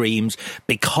contract of dreams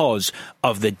because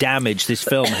of the damage this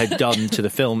film had done to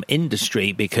the film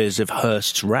industry because of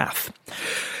Hearst's wrath.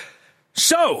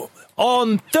 So,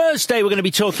 on Thursday, we're going to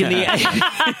be talking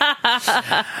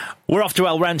we're off to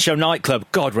El Rancho nightclub.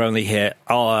 God, we're only here.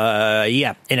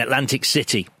 In Atlantic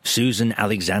City. Susan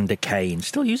Alexander Kane.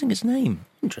 Still using his name.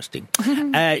 Interesting.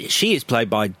 She is played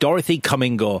by Dorothy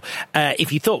Cummingore.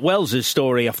 If you thought Wells's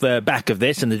story off the back of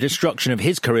this and the destruction of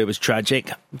his career was tragic,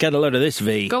 get a load of this,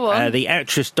 V. Go on. The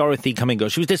actress Dorothy Cummingore.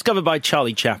 She was discovered by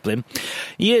Charlie Chaplin.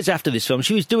 Years after this film,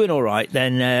 she was doing all right.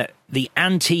 Then the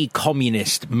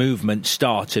anti-communist movement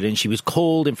started, and she was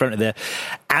called in front of the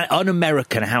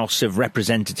Un-American House of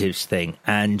Representatives thing,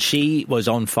 and she was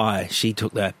on fire. She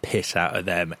took the piss out of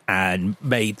them and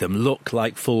made them look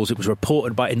like fools. It was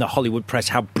reported in the Hollywood press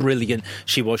how brilliant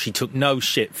she was. She took no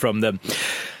shit from them.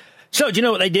 So, do you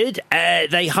know what they did?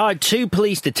 They hired 2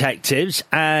 police detectives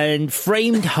and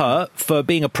framed her for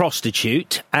being a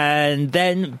prostitute. And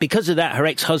then, because of that, her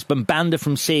ex-husband banned her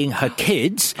from seeing her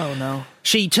kids. Oh, no.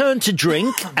 She turned to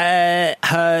drink.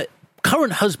 Her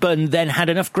current husband then had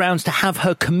enough grounds to have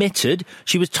her committed.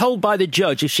 She was told by the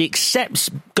judge if she accepts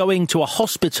going to a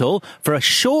hospital for a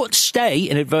short stay,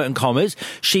 in inverted commas,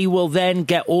 she will then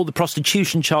get all the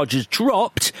prostitution charges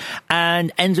dropped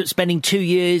and ends up spending 2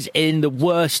 years in the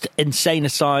worst insane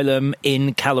asylum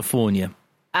in California.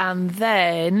 And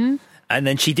then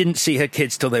she didn't see her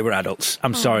kids till they were adults.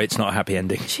 I'm sorry, it's not a happy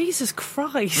ending. Jesus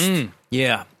Christ.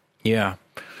 Yeah.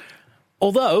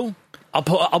 Although,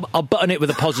 I'll button it with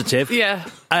a positive. Yeah.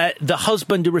 The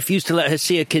husband who refused to let her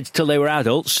see her kids till they were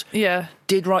adults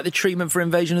did write the treatment for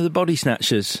Invasion of the Body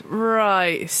Snatchers.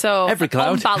 Right. So, every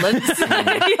cloud. On balance.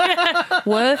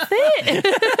 Worth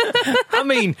it. I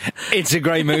mean, it's a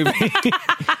great movie.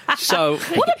 So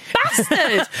what a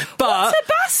bastard! What a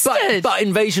bastard! But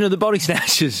Invasion of the Body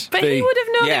Snatchers. But he would have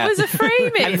known it was a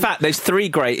framing. In fact, there's 3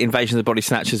 great Invasion of the Body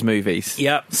Snatchers movies.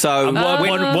 Yep. So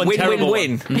one terrible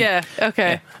win. Yeah.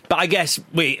 Okay. Yeah. But I guess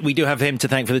we do have him to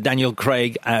thank for the Daniel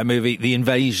Craig movie, The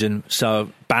Invasion. So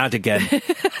bad again.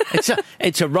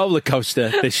 It's a roller coaster.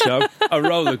 This show, a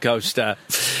roller coaster.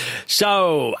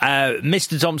 So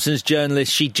Mr. Thompson's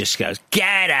journalist, she just goes,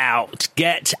 get out,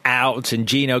 and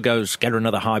Gino goes, get her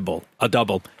another highball, a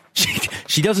double.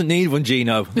 She doesn't need one,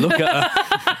 Gino. Look at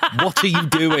her. What are you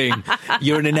doing?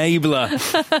 You're an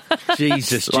enabler.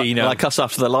 Jesus, Gino. Like us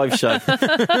after the live show.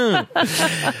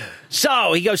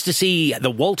 So he goes to see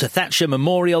the Walter Thatcher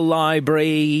Memorial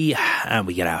Library, and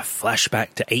we get our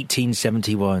flashback to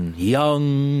 1871.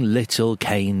 Young little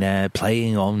Kane there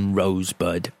playing on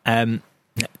Rosebud.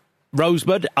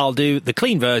 Rosebud, I'll do the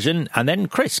clean version, and then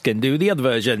Chris can do the other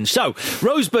version. So,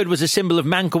 Rosebud was a symbol of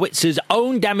Mankiewicz's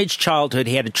own damaged childhood.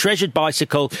 He had a treasured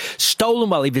bicycle stolen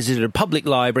while he visited a public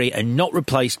library and not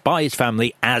replaced by his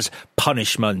family as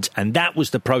punishment. And that was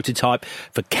the prototype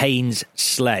for Kane's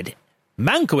sled.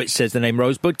 Mankiewicz says the name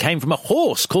Rosebud came from a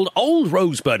horse called Old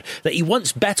Rosebud that he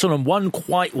once bet on and won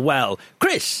quite well.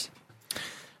 Chris?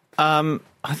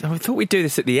 I thought we'd do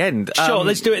this at the end. Sure,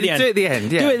 let's do it at the end. Do it at the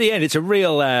end, yeah. Do it at the end. It's a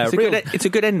real... it's a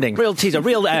good ending. Real teaser.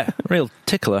 Real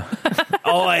tickler.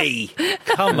 Oi!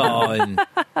 Come on.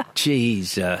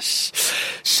 Jesus.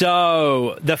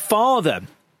 So, the father,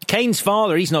 Kane's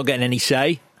father, he's not getting any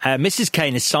say. Mrs.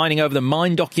 Kane is signing over the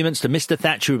mine documents to Mr.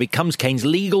 Thatcher, who becomes Kane's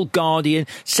legal guardian,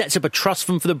 sets up a trust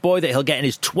fund for the boy that he'll get in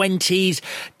his 20s.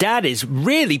 Dad is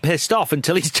really pissed off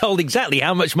until he's told exactly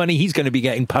how much money he's going to be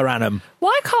getting per annum.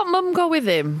 Why can't Mum go with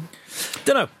him?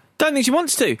 Don't know. Don't think she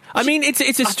wants to. I mean, it's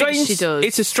a strange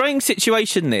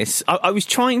situation. This I was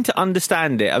trying to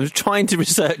understand it. I was trying to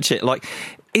research it. Like,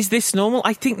 is this normal?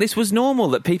 I think this was normal,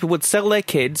 that people would sell their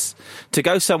kids to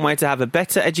go somewhere to have a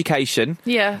better education,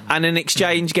 and in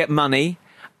exchange get money,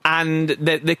 and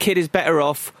the kid is better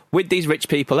off with these rich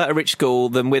people at a rich school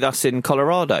than with us in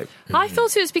Colorado. I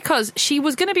thought it was because she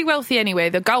was going to be wealthy anyway.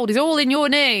 The gold is all in your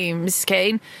name, Mrs.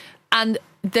 Kane, and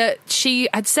that she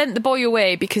had sent the boy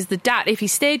away because the dad, if he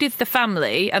stayed with the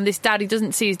family, and this dad, he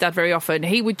doesn't see his dad very often,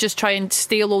 he would just try and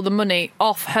steal all the money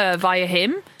off her via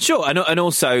him. Sure, and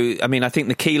also, I mean, I think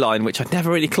the key line, which I'd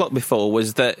never really clocked before,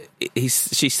 was that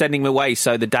she's sending him away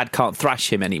so the dad can't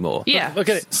thrash him anymore. Yeah. Look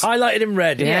at it, highlighted in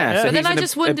red. Yeah. So but then I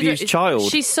just wondered, abused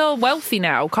child. She's so wealthy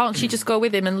now, can't she just go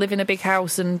with him and live in a big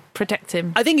house and protect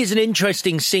him? I think it's an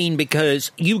interesting scene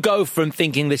because you go from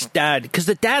thinking this dad, because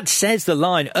the dad says the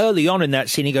line early on in that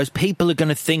scene, he goes, people are going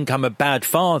to think I'm a bad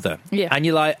father. Yeah. And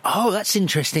you're like, oh, that's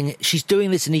interesting. She's doing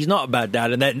this and he's not a bad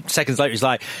dad. And then seconds later, he's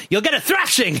like, you'll get a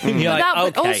thrashing. And you're like,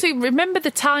 okay. But also, remember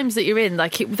the times that you're in.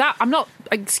 Like, that, I'm not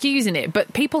excusing it,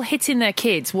 but people hitting their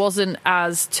kids wasn't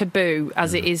as taboo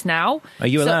as it is now. Are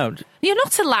you allowed? You're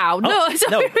not allowed. No, it's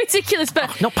ridiculous.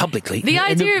 But not publicly. The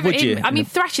idea of it, I mean,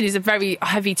 thrashing is a very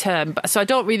heavy term, so I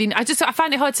don't really. I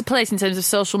find it hard to place in terms of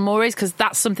social mores because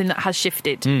that's something that has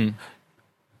shifted.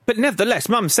 But nevertheless,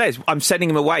 Mum says, I'm sending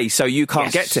him away so you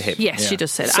can't get to him. Yes, she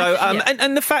does say that. So,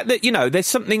 and the fact that, there's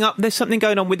something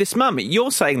going on with this mum.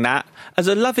 You're saying that as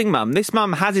a loving mum. This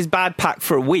mum has his bad pack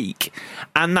for a week,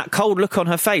 and that cold look on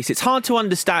her face. It's hard to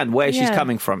understand where she's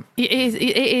coming from. It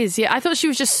is, yeah. I thought she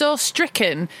was just so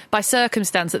stricken by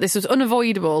circumstance that this was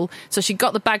unavoidable, so she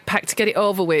got the bag packed to get it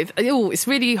over with. Oh, it's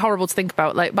really horrible to think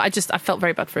about, but I felt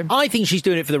very bad for him. I think she's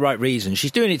doing it for the right reason.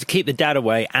 She's doing it to keep the dad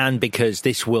away, and because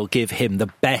this will give him the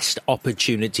best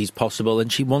opportunities possible,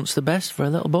 and she wants the best for a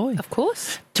little boy. Of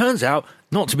course. Turns out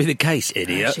not to be the case,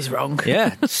 idiot. She's wrong.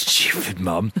 Yeah, stupid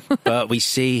mum. But we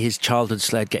see his childhood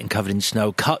sled getting covered in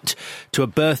snow. Cut to a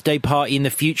birthday party in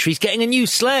the future. He's getting a new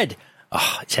sled.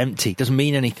 Oh, it's empty. Doesn't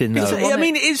mean anything, though. I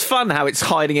mean, it is fun how it's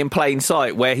hiding in plain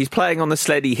sight, where he's playing on the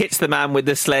sled, he hits the man with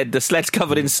the sled's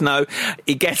covered in snow,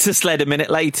 he gets the sled a minute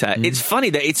later. It's funny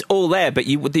that it's all there, but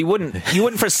you wouldn't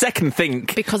for a second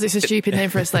think... Because it's a stupid name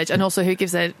for a sledge, and also who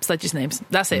gives their sledges names?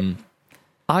 That's it.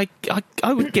 I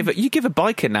would give it. You give a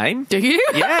bike a name? Do you?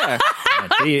 Yeah.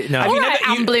 Do you? No. All right,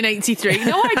 Amblin 83.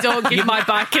 No, I don't give my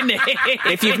bike a name.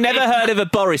 If you've never heard of a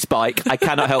Boris bike, I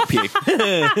cannot help you.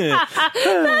 That's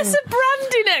a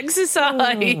branding exercise.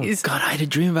 Oh, God, I had a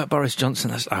dream about Boris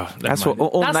Johnson. That's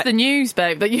the news,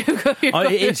 babe. That you.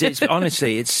 It is. It's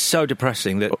honestly, it's so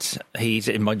depressing that he's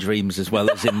in my dreams as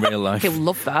well as in real life. He'll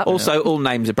love that. Also, all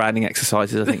names are branding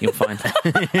exercises. I think you'll find.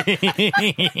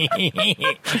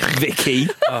 Vicky.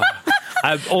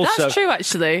 That's true,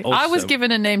 actually. I was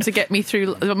given a name to get me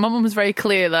through. My mum was very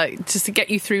clear, just to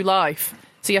get you through life.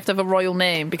 So you have to have a royal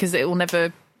name because it will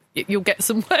never. You'll get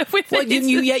somewhere with it.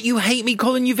 Yet you hate me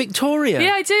calling you Victoria.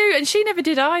 Yeah, I do, and she never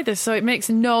did either. So it makes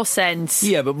no sense.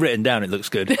 Yeah, but written down, it looks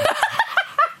good.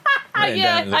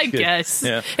 I guess.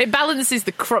 Yeah. It balances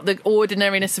the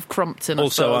ordinariness of Crompton.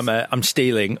 Also, I'm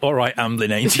stealing. All right,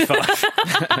 Amblin 85.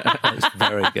 That's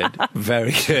very good.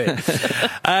 Very good.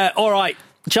 All right.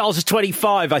 Charles is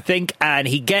 25, I think, and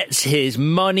he gets his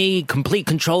money, complete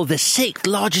control of the 6th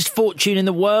largest fortune in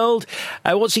the world.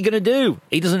 What's he going to do?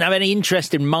 He doesn't have any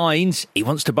interest in mines. He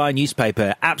wants to buy a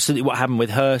newspaper. Absolutely what happened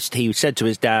with Hearst. He said to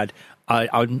his dad,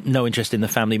 I'm no interest in the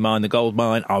family mine, the gold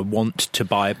mine. I want to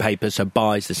buy a paper, so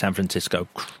buys the San Francisco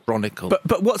Chronicle.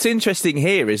 But what's interesting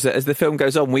here is that as the film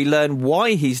goes on, we learn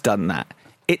why he's done that.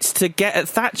 It's to get at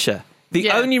Thatcher.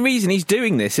 The only reason he's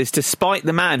doing this is to spite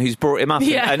the man who's brought him up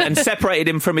and separated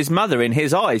him from his mother in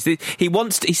his eyes.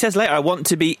 He says later, I want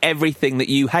to be everything that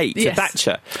you hate, to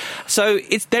Thatcher. So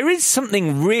there is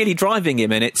something really driving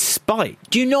him, and it's spite.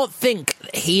 Do you not think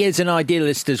he is an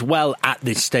idealist as well at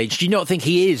this stage? Do you not think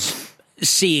he is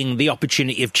seeing the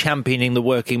opportunity of championing the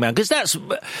working man? Because that's...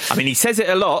 I mean, he says it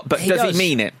a lot, but does he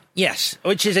mean it? Yes,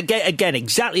 which is, again,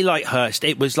 exactly like Hearst.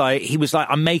 He was like,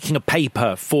 I'm making a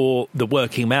paper for the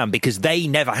working man, because they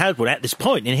never had one at this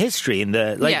point in history. In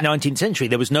the late 19th century,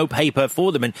 there was no paper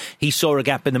for them, and he saw a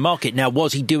gap in the market. Now,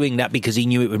 was he doing that because he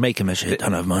knew it would make him a shit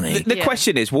ton of money? The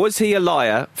question is, was he a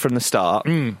liar from the start?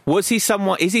 Is he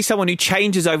someone who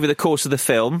changes over the course of the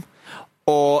film?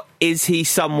 Or is he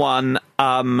someone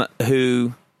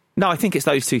who... No, I think it's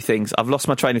those two things. I've lost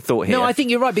my train of thought here. No, I think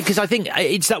you're right, because I think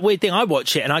it's that weird thing. I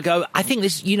watch it and I go, I think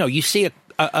this, you see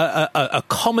a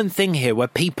common thing here where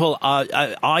people are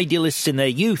idealists in their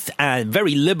youth and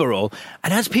very liberal.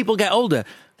 And as people get older,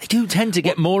 They do tend to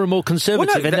get more and more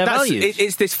conservative in their values.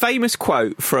 It's this famous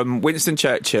quote from Winston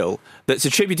Churchill that's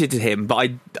attributed to him,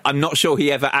 but I'm not sure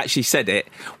he ever actually said it,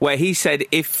 where he said,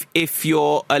 if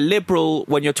you're a liberal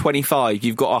when you're 25,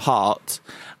 you've got a heart.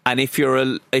 And if you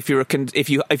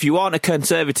aren't a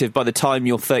conservative by the time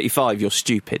you're 35, you're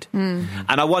stupid. And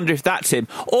I wonder if that's him,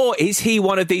 or is he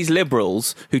one of these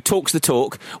liberals who talks the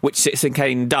talk, which Citizen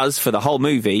Kane does for the whole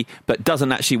movie, but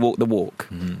doesn't actually walk the walk?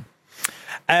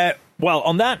 Well,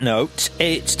 on that note,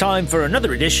 it's time for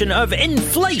another edition of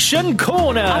Inflation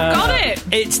Corner. I've got it.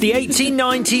 It's the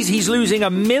 1890s. He's losing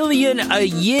 $1 million a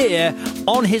year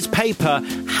on his paper.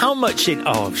 How much in...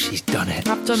 Oh, she's done it.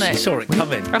 I've done it. She saw it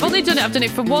coming. I've only done it. I've done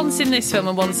it for once in this film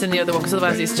and once in the other one, because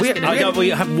otherwise it's just going to be... We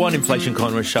have one Inflation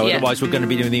Corner show, otherwise we're going to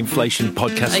be doing the Inflation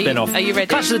Podcast spin-off. Are you ready?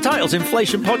 Clash of the Titles,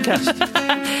 Inflation Podcast.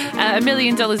 $1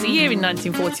 million a year in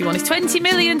 1941 is $20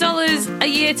 million a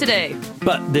year today.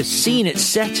 But the scene it's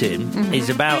set in is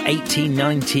about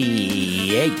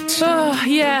 1898. Oh,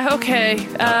 yeah, okay.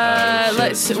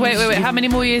 Let's... Wait. How many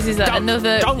more years is that?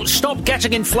 Don't stop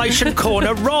getting Inflation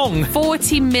Corner wrong.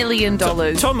 $40 million.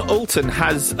 Tom Alton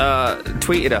has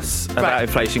tweeted us about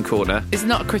Inflation Corner. It's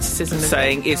not a criticism,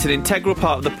 saying it's an integral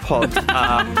part of the pod.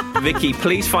 Vicky,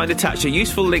 please find attached a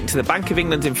useful link to the Bank of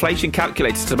England's inflation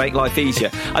calculator to make life easier.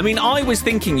 I mean, I was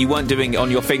thinking you weren't doing it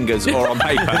on your fingers or on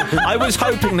paper. I was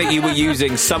hoping that you were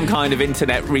using some kind of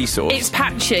internet resource. It's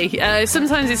patchy.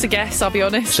 Sometimes it's a guess, I'll be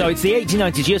honest. So it's the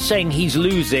 1890s. You're saying he's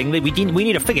losing. We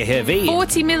need a figure here, V.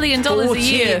 $40 million a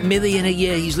year. $40 million a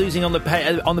year he's losing on the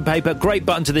paper. Great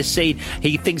button to this scene.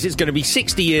 He thinks it's going to be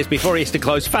 60 years before he has to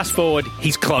close. Fast forward,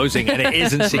 he's closing, and it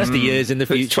isn't 60 years in the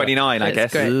future. It's 29, I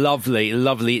guess. Great. Lovely.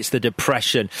 It's the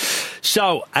Depression.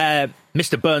 So,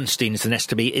 Mr. Bernstein is next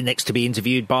to be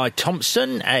interviewed by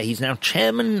Thompson. He's now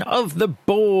chairman of the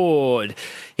board.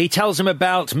 He tells him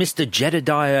about Mr.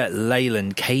 Jedediah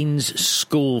Leyland, Kane's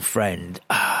school friend.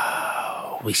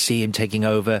 We see him taking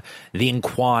over the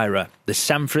Inquirer,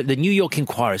 the New York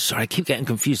Inquirer. Sorry, I keep getting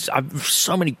confused. I've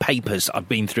so many papers I've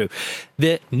been through.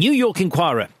 The New York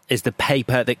Inquirer is the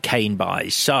paper that Kane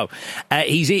buys. So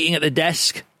he's eating at the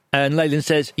desk, and Leyland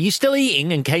says, "Are you still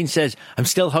eating?" And Kane says, "I'm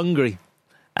still hungry."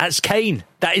 That's Kane.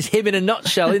 That is him in a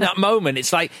nutshell in that moment.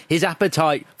 It's like his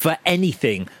appetite for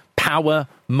anything, power,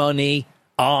 money,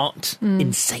 art,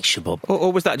 insatiable.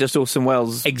 Or was that just Orson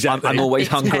Welles? Exactly. I'm always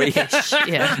hungry.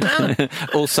 Yeah.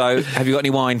 Also, have you got any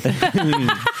wine?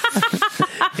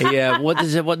 Yeah, what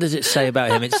does it say about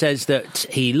him? It says that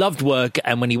he loved work,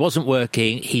 and when he wasn't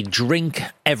working, he'd drink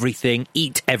everything,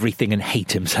 eat everything, and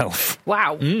hate himself.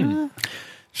 Wow.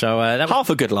 So that was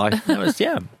half a good life. That was,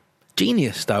 yeah.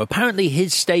 Genius, though. Apparently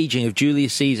his staging of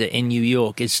Julius Caesar in New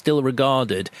York is still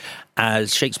regarded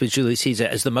as Shakespeare's Julius Caesar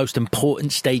as the most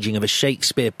important staging of a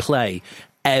Shakespeare play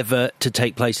ever to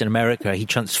take place in America. He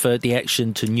transferred the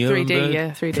action to Nuremberg. 3D,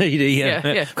 yeah. 3D,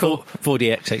 yeah. Cool.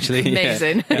 4DX, actually.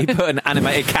 Amazing. Yeah. He put an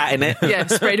animated cat in it. Yeah,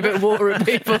 sprayed a bit of water at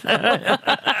people.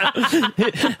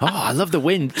 I love the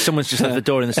wind. Someone's just left the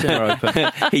door in the cinema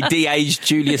open. He de-aged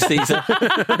Julius Caesar.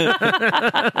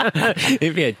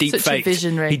 Yeah, deep Such faked. a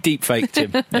visionary. He deep faked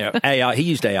him. Yeah, AI. He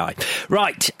used AI.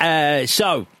 Right.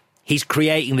 So he's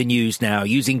creating the news now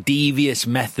using devious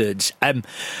methods.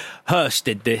 Hearst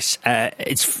did this.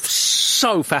 It's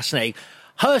so fascinating.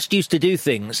 Hearst used to do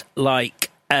things like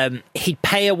he'd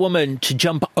pay a woman to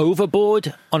jump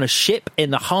overboard on a ship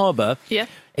in the harbour. Yeah.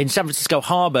 In San Francisco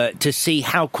Harbour to see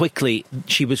how quickly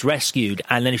she was rescued,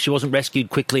 and then if she wasn't rescued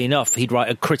quickly enough, he'd write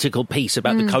a critical piece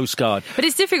about the Coast Guard. But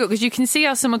it's difficult because you can see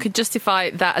how someone could justify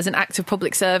that as an act of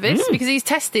public service because he's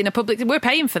testing a public... We're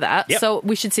paying for that, so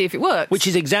we should see if it works. Which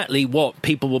is exactly what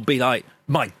people will be like,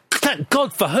 my thank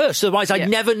God for her, so otherwise I'd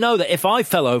never know that if I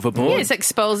fell overboard. Yeah, it's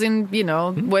exposing,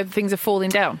 where things are falling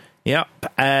down. Yep.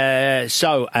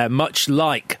 So much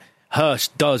like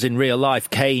Hearst does in real life,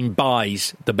 Kane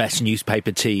buys the best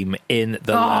newspaper team in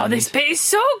the land. This bit is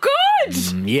so good!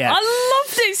 Yeah. I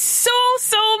loved it so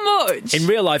much! In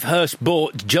real life, Hearst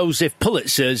bought Joseph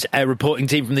Pulitzer's reporting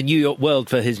team from the New York World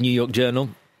for his New York Journal.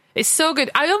 It's so good.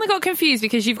 I only got confused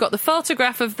because you've got the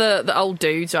photograph of the old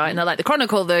dudes, right? And they're like, the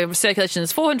Chronicle, the circulation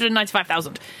is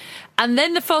 495,000. And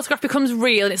then the photograph becomes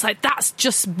real, and it's like, that's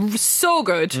just so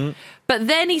good. But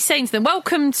then he's saying to them,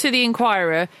 welcome to the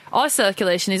Inquirer, our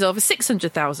circulation is over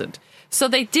 600,000. So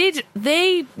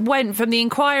they went from the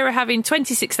Inquirer having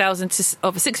 26,000 to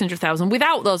over 600,000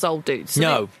 without those old dudes.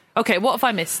 So okay, what have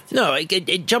I missed? No,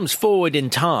 it jumps forward in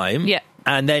time. Yeah.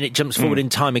 And then it jumps forward in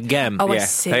time again. Oh, I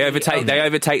see. They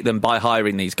overtake them by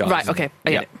hiring these guys. Right, okay,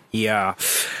 I get it. Yeah.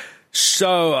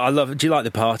 So, I love it. Do you like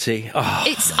the party? Oh.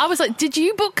 I was like, did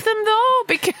you book them though?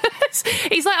 Because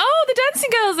he's like, oh, the dancing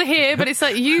girls are here, but it's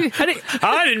like you.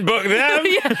 I didn't book them.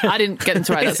 Yeah, I didn't get them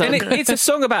to write that song. It's a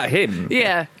song about him.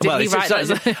 Yeah. Did he write that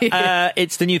song?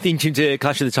 It's the new theme tune to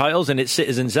Clash of the Titles, and it's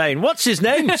Citizen Zane. What's his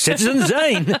name? Citizen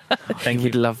Zane. He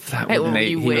would love that, wouldn't he?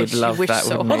 He would love that.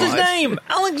 So what's his name?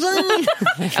 Alexander.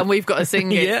 And we've got to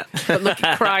sing it. Yeah. But look,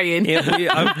 crying.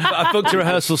 Yeah, I've booked a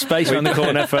rehearsal space around the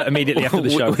corner for immediately after the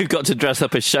show. We've got to dress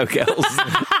up as showgirls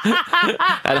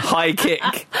and high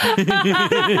kick.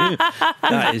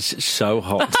 That is so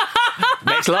hot.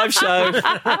 Next live show.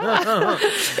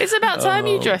 It's about time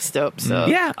you dressed up. So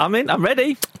yeah, I'm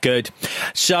ready. Good.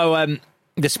 So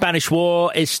the Spanish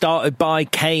War is started by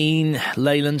Kane.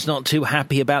 Leyland's not too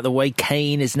happy about the way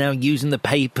Kane is now using the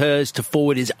papers to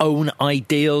forward his own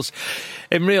ideals.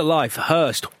 In real life,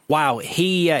 Hearst, wow,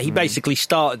 he basically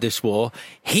started this war.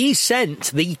 He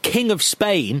sent the King of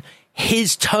Spain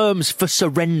his terms for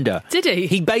surrender. Did he?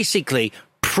 He basically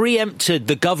preempted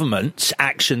the government's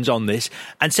actions on this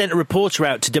and sent a reporter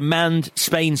out to demand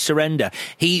Spain's surrender.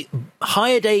 He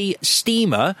hired a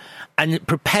steamer and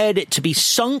prepared it to be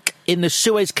sunk in the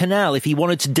Suez Canal if he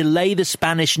wanted to delay the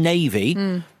Spanish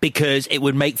Navy because it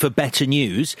would make for better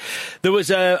news. There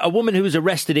was a woman who was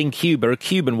arrested in Cuba, a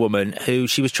Cuban woman, who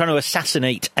she was trying to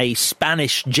assassinate a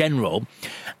Spanish general,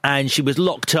 and she was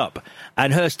locked up.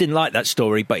 And Hearst didn't like that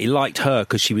story, but he liked her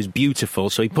because she was beautiful.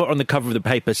 So he put her on the cover of the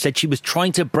paper, said she was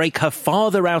trying to break her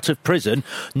father out of prison,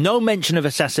 no mention of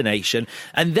assassination.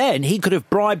 And then he could have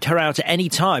bribed her out at any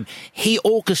time. He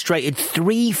orchestrated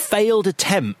 3 failed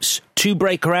attempts to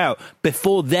break her out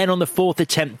before then on the 4th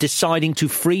attempt deciding to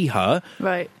free her.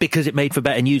 Right. Because it made for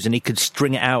better news and he could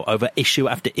string it out over issue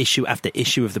after issue after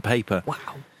issue of the paper. Wow.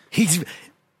 He's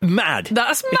mad.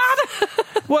 That's mad.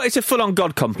 Well, it's a full-on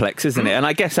God complex, isn't it? And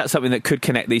I guess that's something that could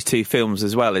connect these two films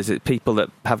as well, is it people that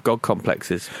have God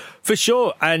complexes? For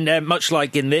sure. And much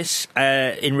like in this,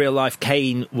 in real life,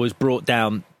 Kane was brought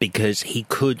down because he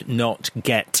could not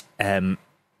get a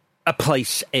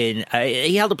place in...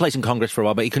 he held a place in Congress for a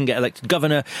while, but he couldn't get elected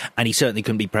governor, and he certainly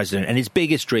couldn't be president. And his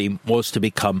biggest dream was to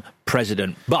become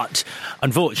president. But,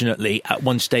 unfortunately, at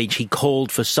one stage, he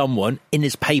called for someone in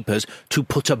his papers to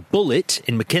put a bullet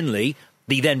in McKinley,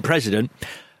 the then president.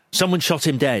 Someone shot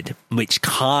him dead, which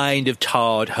kind of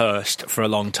tarred Hearst for a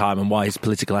long time and why his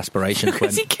political aspirations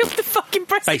because he killed the fucking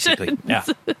president. Basically, yeah.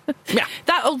 Yeah.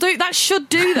 That'll do. That should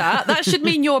do that. That should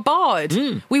mean you're barred.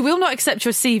 We will not accept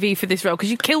your CV for this role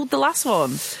because you killed the last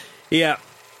one. Yeah.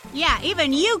 Yeah,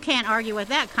 even you can't argue with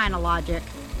that kind of logic.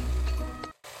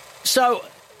 So,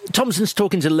 Thompson's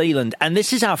talking to Leyland, and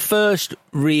this is our first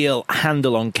real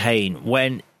handle on Kane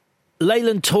when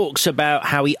Leyland talks about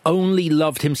how he only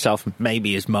loved himself,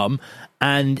 maybe his mum,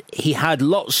 and he had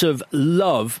lots of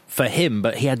love for him,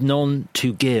 but he had none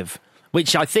to give,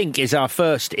 which I think is our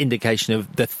first indication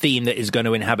of the theme that is going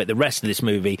to inhabit the rest of this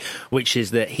movie, which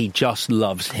is that he just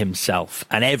loves himself,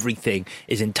 and everything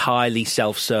is entirely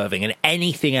self-serving, and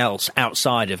anything else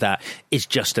outside of that is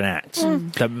just an act.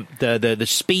 The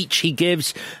speech he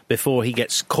gives before he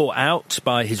gets caught out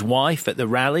by his wife at the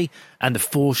rally, and the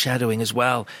foreshadowing as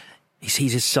well. He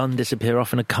sees his son disappear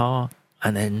off in a car,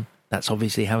 and then that's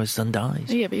obviously how his son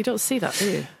dies. Yeah, but you don't see that, do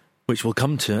you? Which we'll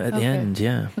come to at the end,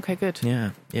 yeah. Okay, good.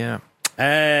 Yeah.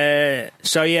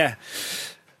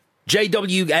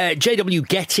 J.W.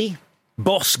 Getty,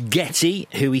 Boss Getty,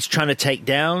 who he's trying to take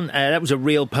down, that was a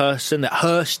real person that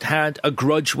Hearst had a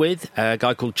grudge with, a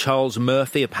guy called Charles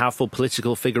Murphy, a powerful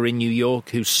political figure in New York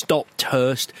who stopped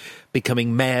Hearst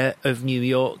becoming mayor of New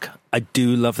York. I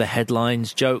do love the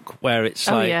headlines joke where it's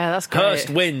like, yeah, that's great. Hearst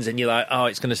wins, and you're like, oh,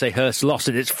 it's going to say Hearst lost,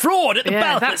 and it's fraud at the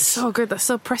ballot. That's so good. That's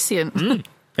so prescient.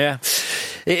 Yeah,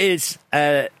 it is.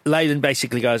 Leyland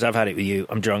basically goes, I've had it with you.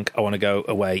 I'm drunk. I want to go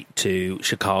away to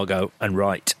Chicago and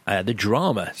write the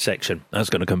drama section. That's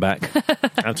going to come back.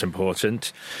 That's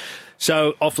important.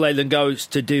 So off Leyland goes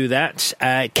to do that.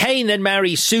 Kane then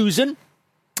marries Susan.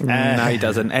 No, he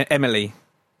doesn't. Emily.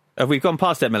 Have we gone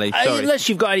past Emily? Sorry. Unless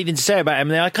you've got anything to say about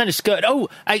Emily, I kind of skirted. Oh,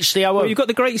 actually, I won't. Well, you've got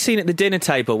the great scene at the dinner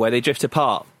table where they drift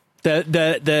apart.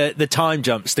 The time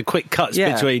jumps, the quick cuts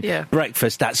between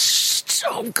breakfast. That's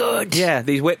so good. Yeah,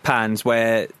 these whip pans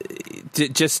where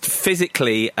just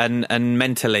physically and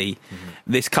mentally,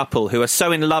 this couple who are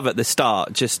so in love at the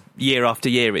start, just year after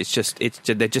year,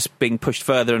 they're just being pushed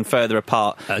further and further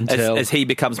apart as he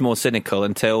becomes more cynical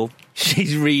until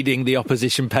she's reading the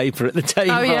opposition paper at the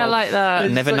table. Oh, yeah, I like that. I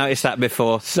never noticed that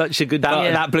before. Such a good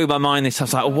that blew my mind. I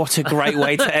was like, oh, what a great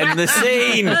way to end the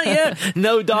scene. Yeah,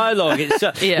 no dialogue.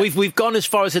 It's, we've gone as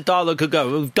far as the dialogue could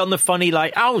go. We've done the funny,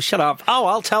 like, oh, shut up. Oh,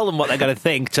 I'll tell them what they're going to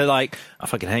think, to like, I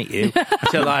fucking hate you.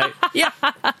 To like, yeah,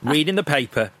 reading the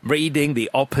paper, reading the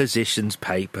opposition's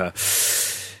paper.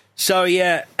 So,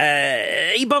 yeah,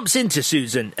 he bumps into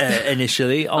Susan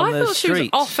initially on the street. She was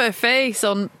off her face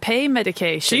on pain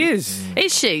medication. She is.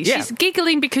 Is she? Yeah. She's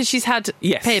giggling because she's had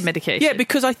pain medication. Yeah,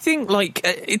 because I think, like,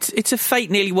 it's a fate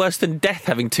nearly worse than death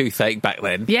having toothache back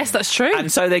then. Yes, that's true.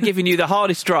 And so they're giving you the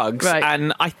hardest drugs. Right.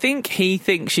 And I think he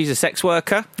thinks she's a sex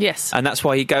worker. Yes. And that's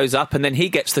why he goes up, and then he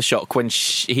gets the shock when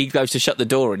he goes to shut the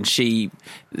door and she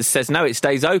says, no, it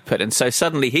stays open. And so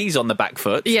suddenly he's on the back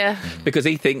foot. Yeah. Because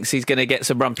he thinks he's going to get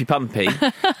some rumpy pumpy.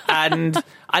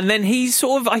 and then he's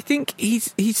sort of, I think he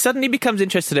suddenly becomes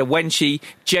interested in when she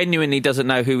genuinely doesn't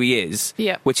know who he is.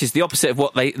 Yeah. Which is the opposite of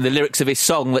what the lyrics of his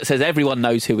song that says everyone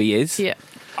knows who he is. Yeah.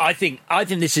 I think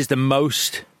this is the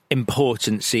most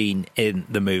important scene in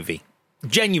the movie.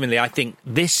 Genuinely, I think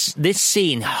this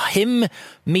scene, him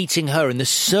meeting her and the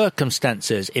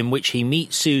circumstances in which he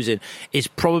meets Susan, is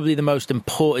probably the most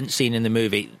important scene in the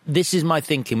movie. This is my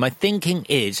thinking. My thinking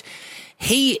is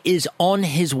he is on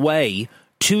his way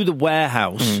to the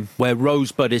warehouse where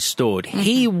Rosebud is stored. Mm-hmm.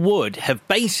 He would have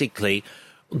basically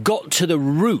got to the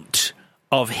root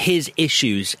of his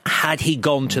issues had he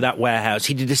gone to that warehouse.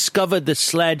 He'd have discovered the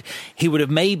sled. He would have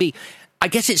maybe... I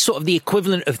guess it's sort of the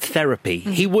equivalent of therapy.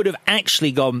 He would have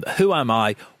actually gone, who am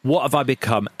I? What have I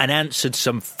become? And answered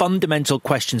some fundamental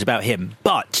questions about him.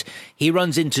 But he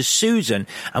runs into Susan,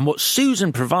 and what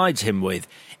Susan provides him with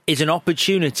is an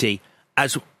opportunity,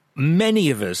 as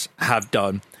many of us have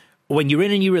done, when you're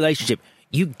in a new relationship,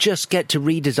 you just get to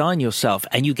redesign yourself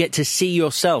and you get to see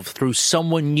yourself through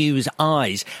someone new's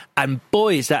eyes. And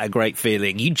boy, is that a great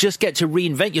feeling. You just get to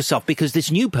reinvent yourself because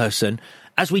this new person,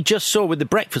 as we just saw with the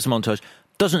breakfast montage,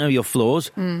 doesn't know your flaws,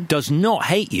 does not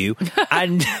hate you,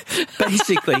 and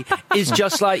basically is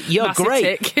just like, you're Massive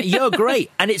great. tick. You're great.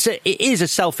 And it is a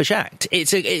selfish act.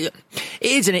 It is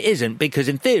and it isn't, because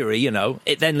in theory,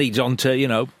 it then leads on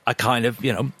to, a kind of,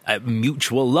 a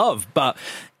mutual love. But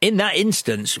in that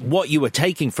instance, what you were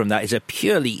taking from that is a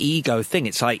purely ego thing.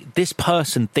 It's like, this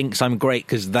person thinks I'm great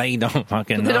because they don't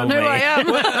fucking know me. They don't know who I am.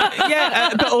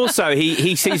 Yeah, but also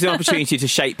he sees an opportunity to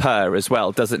shape her as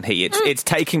well, doesn't he? It's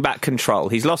taking back control.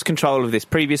 He's lost control of this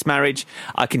previous marriage.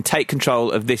 I can take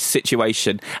control of this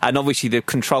situation. And obviously the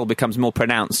control becomes more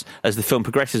pronounced as the film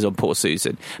progresses on poor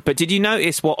Susan. But did you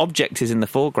notice what object is in the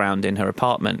foreground in her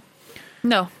apartment?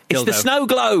 No. It's the snow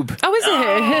globe. Oh, is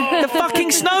it? The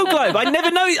fucking snow globe. I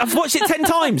never know. I've watched it 10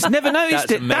 times. Never noticed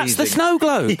That's it. That's the snow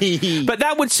globe. But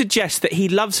that would suggest that he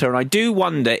loves her. And I do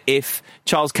wonder if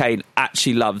Charles Kane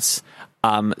actually loves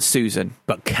Susan,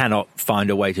 but cannot find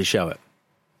a way to show it.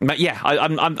 But yeah,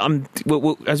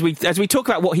 as we talk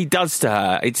about what he does to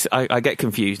her, I get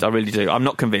confused. I really do. I'm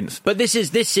not convinced. But this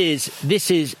is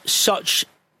such,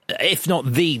 if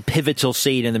not the pivotal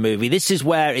scene in the movie. This is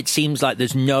where it seems like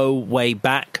there's no way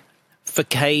back for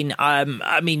Kane.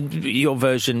 I mean, your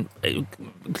version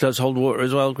does hold water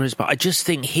as well, Chris, but I just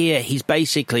think here he's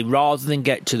basically, rather than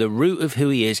get to the root of who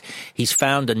he is, he's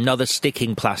found another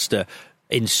sticking plaster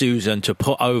in Susan to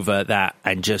put over that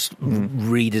and just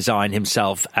redesign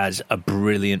himself as a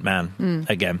brilliant man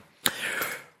again.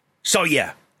 So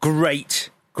yeah, great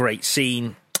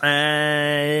scene.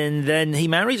 And then he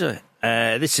marries her.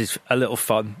 This is a little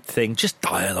fun thing, just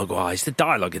dialogue-wise. The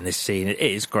dialogue in this scene, it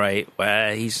is great.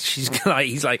 Where she's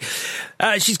going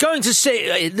to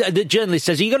sing. The journalist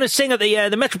says, "Are you going to sing at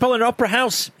the Metropolitan Opera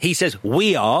House?" He says,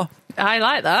 "We are." I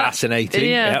like that. Fascinating.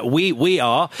 Yeah. We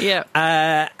are. Yeah.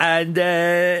 And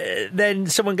then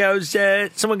someone goes. She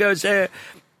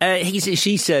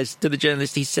says to the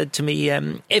journalist, he said to me,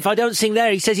 if I don't sing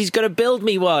there, he says he's going to build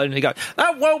me one. And he goes,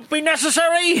 that won't be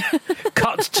necessary.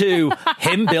 Cut to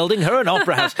him building her an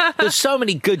opera house. There's so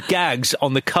many good gags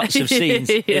on the cuts of scenes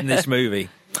in this movie.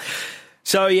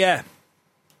 So, yeah,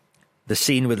 the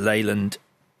scene with Leyland.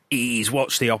 He's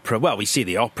watched the opera. Well, we see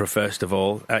the opera, first of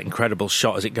all. Incredible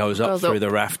shot as it goes up through the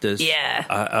rafters. Yeah.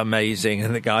 Amazing.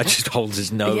 And the guy just holds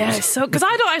his nose. Yeah, so because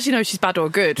I don't actually know if she's bad or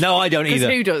good. No, I don't either.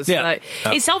 Who does? Yeah.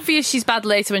 It's obvious she's bad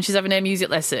later when she's having her music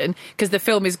lesson, because the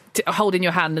film is holding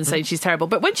your hand and saying she's terrible.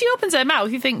 But when she opens her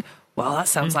mouth, you think, well, that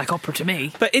sounds like opera to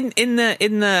me. But in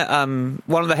the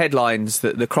one of the headlines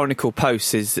that the Chronicle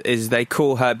posts is they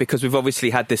call her, because we've obviously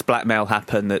had this blackmail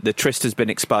happen, that the tryst has been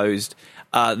exposed.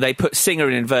 They put singer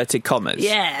in inverted commas.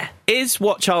 Yeah. Is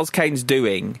what Charles Kane's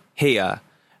doing here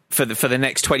for the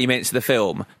next 20 minutes of the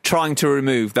film, trying to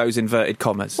remove those inverted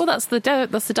commas. Well, that's the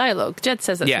dialogue. Jed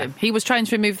says that to him. He was trying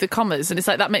to remove the commas, and it's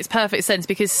like, that makes perfect sense,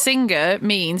 because singer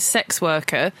means sex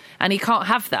worker, and he can't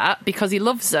have that because he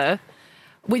loves her.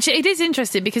 Which it is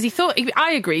interesting, because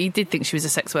I agree, he did think she was a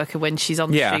sex worker when she's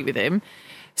on the street with him.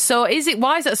 So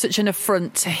why is that such an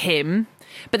affront to him?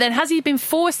 But then has he been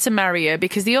forced to marry her?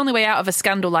 Because the only way out of a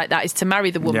scandal like that is to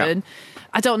marry the woman. Yeah.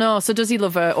 I don't know. So does he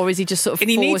love her, or is he just sort of And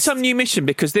he needs some new mission,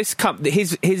 because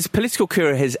his political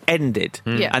career has ended.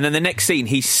 Yeah. And then the next scene,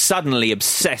 he's suddenly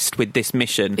obsessed with this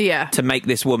mission to make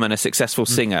this woman a successful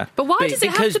singer. But why does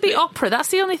it have to be opera? That's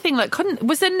the only thing. Like,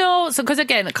 was there no... Because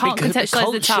again, I can't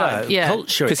contextualise the time.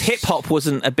 Culture. Because hip-hop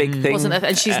wasn't a big thing.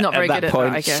 And she's not very good at that,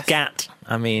 I guess. Scat.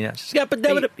 I mean,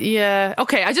 yeah.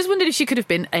 Okay, I just wondered if she could have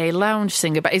been a lounge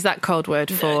singer, but is that code word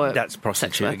for that's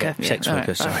prostitute? Sex worker.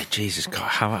 Right, sorry, Jesus God,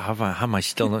 how am I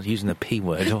still not using the P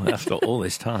word after all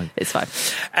this time? It's fine.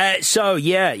 So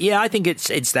I think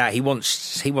it's that he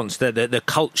wants the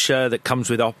culture that comes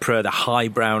with opera, the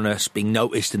highbrowness, being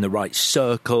noticed in the right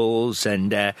circles,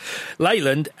 and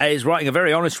Leyland is writing a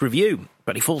very honest review,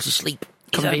 but he falls asleep.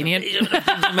 Convenient.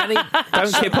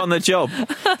 Don't keep on the job.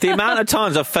 The amount of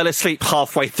times I fell asleep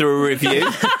halfway through a review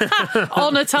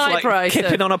on a typewriter, like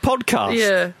kipping on a podcast.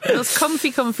 Yeah, those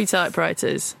comfy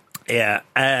typewriters. Yeah,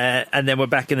 and then we're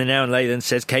back in the now, and Leyland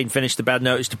says Kane finished the bad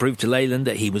notice to prove to Leyland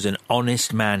that he was an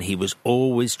honest man. He was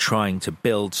always trying to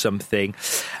build something.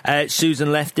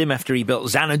 Susan left him after he built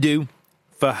Xanadu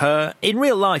for her. In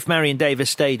real life, Marion Davis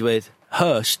stayed with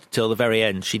Hearst till the very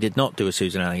end. She did not do a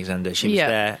Susan Alexander. She was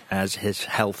there as his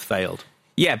health failed.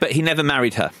 Yeah, but he never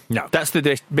married her. No. That's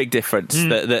the big difference,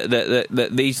 that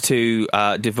these two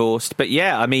divorced. But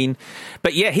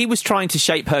he was trying to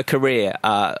shape her career,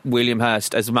 William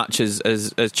Hearst, as much as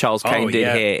Charles Kane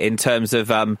did here, in terms of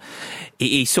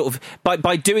he sort of,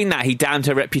 by doing that, he downed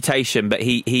her reputation, but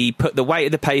he put the weight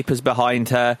of the papers behind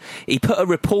her. He put a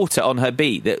reporter on her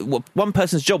beat. That one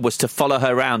person's job was to follow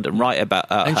her around and write about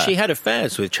her. And she had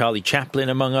affairs with Charlie Chaplin,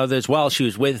 among others, while she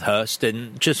was with Hearst,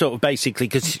 and just sort of basically,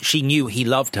 because she knew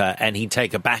he loved her and he'd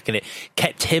take her back, and it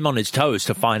kept him on his toes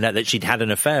to find out that she'd had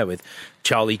an affair with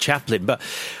Charlie Chaplin. But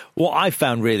what I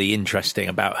found really interesting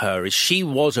about her is she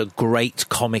was a great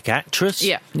comic actress.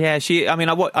 Yeah.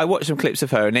 I watched some clips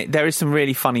of her, and there is some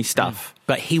really funny stuff.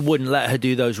 But he wouldn't let her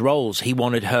do those roles. He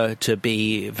wanted her to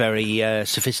be very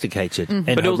sophisticated in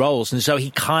her roles. And so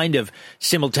he kind of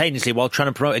simultaneously, while trying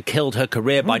to promote it, killed her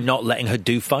career by not letting her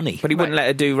do funny. But he wouldn't let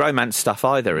her do romance stuff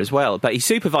either as well. But he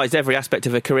supervised every aspect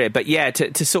of her career. But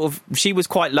to sort of... She was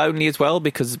quite lonely as well,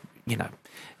 because,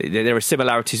 there are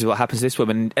similarities with what happens to this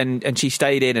woman. And she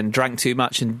stayed in and drank too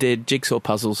much and did jigsaw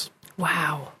puzzles.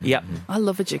 Wow. Yep. I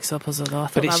love a jigsaw puzzle, though. I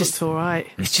thought that looked all right.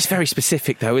 It's just very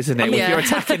specific, though, isn't it? If you're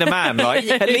attacking a man, right?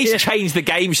 At least change the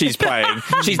game she's playing.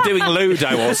 She's doing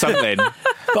Ludo or something.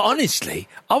 But honestly,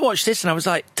 I watched this and I was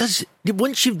like,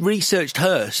 once you've researched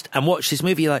Hearst and watched this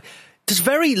movie, you're like, there's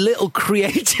very little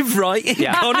creative writing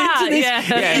gone into this.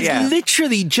 It's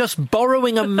literally just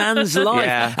borrowing a man's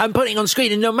life and putting it on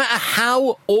screen. And no matter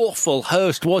how awful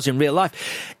Hearst was in real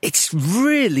life, it's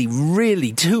really,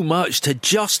 really too much to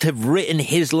just have written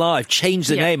his life, changed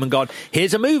the name and gone,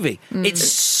 here's a movie.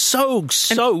 It's so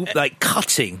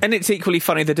cutting. And it's equally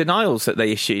funny, the denials that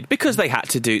they issued, because they had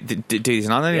to do these.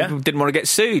 And they didn't want to get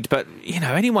sued. But,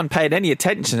 anyone paying any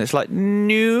attention, it's like,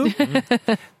 no.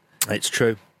 It's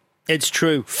true. It's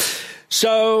true.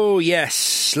 So,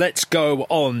 yes, let's go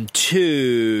on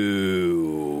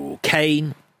to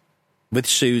Kane with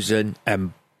Susan,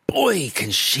 and boy,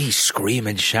 can she scream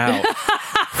and shout.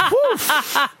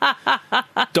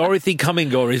 Dorothy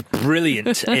Cummingore is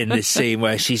brilliant in this scene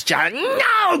where she's just,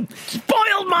 no,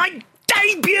 spoiled my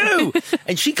debut.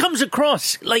 And she comes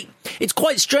across, like, it's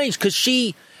quite strange because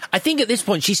I think at this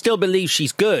point she still believes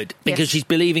she's good because she's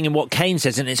believing in what Kane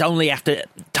says, and it's only after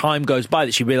time goes by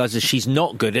that she realises she's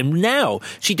not good. And now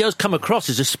she does come across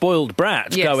as a spoiled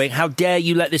brat, going, how dare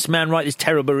you let this man write this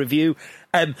terrible review.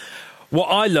 What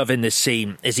I love in this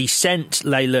scene is he sent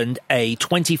Leyland a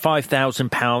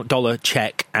 $25,000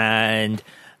 cheque and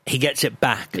he gets it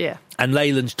back. Yeah. And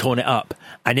Leyland's torn it up.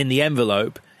 And in the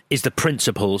envelope is the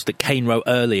principles that Kane wrote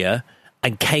earlier,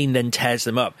 and Kane then tears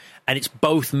them up. And it's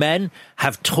both men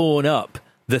have torn up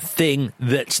the thing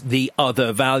that's the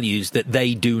other values that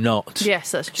they do not.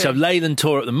 Yes, that's true. So Leyland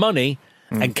tore up the money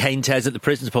and Kane tears up the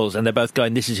principles, and they're both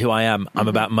going, this is who I am. I'm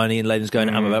about money. And Leyland's going,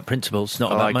 I'm about principles,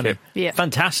 not about money. Yeah.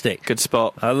 Fantastic. Good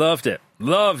spot. I loved it.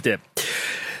 Loved it.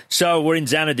 So we're in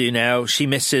Xanadu now. She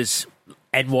misses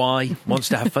NY, wants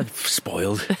to have fun.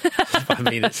 Spoiled. I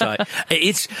mean,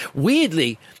 it's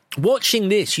weirdly, watching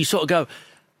this, you sort of go,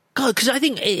 God, because I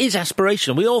think it is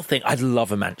aspirational. We all think, I'd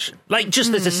love a mansion. Like,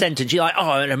 just as a sentence, you're like,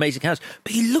 oh, an amazing house.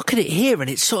 But you look at it here and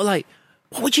it's sort of like,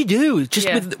 what would you do just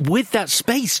with that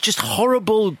space? Just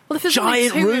horrible,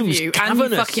 giant rooms, cavernous.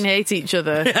 And you fucking hate each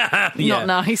other. Not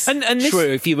nice. And this,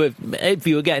 true. If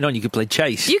you were getting on, you could play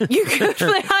chase. You could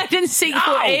play hide and seek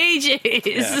for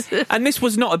ages. Yeah. And this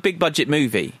was not a big budget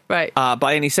movie, right?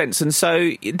 By any sense. And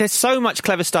so there's so much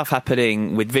clever stuff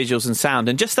happening with visuals and sound,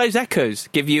 and just those echoes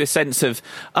give you a sense of,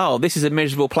 oh, this is a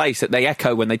miserable place that they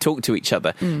echo when they talk to each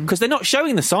other, because they're not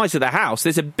showing the size of the house.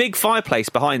 There's a big fireplace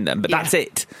behind them, but that's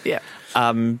it. Yeah.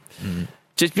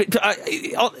 Just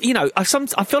you know, I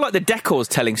feel like the decor's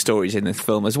telling stories in this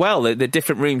film as well. The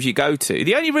different rooms you go to.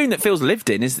 The only room that feels lived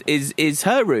in is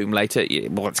her room later.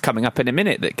 Well, it's coming up in a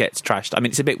minute that gets trashed. I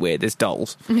mean, it's a bit weird. There's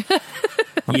dolls.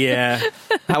 Yeah.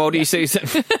 How old are you,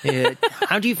 Susan? Yeah.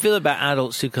 How do you feel about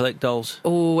adults who collect dolls?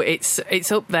 Oh, it's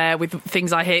up there with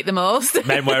things I hate the most.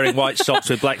 Men wearing white socks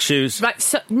with black shoes. Right.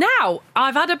 So now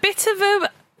I've had a bit of a.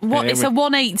 It's a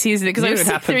 180, isn't it? Because I was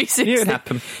 360. It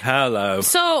happen. Hello.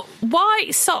 So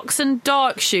white socks and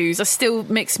dark shoes still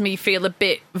makes me feel a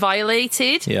bit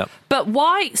violated. Yeah. But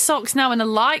white socks now and a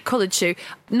light coloured shoe,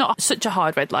 not such a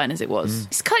hard red line as it was.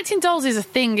 Collecting dolls is a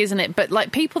thing, isn't it? But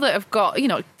like people that have got, you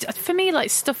know, for me, like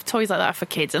stuffed toys like that are for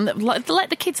kids, and let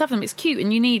the kids have them. It's cute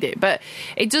and you need it. But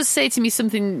it does say to me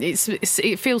something.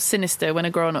 It feels sinister when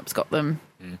a grown up's got them.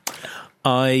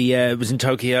 I was in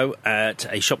Tokyo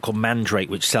at a shop called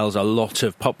Mandrake, which sells a lot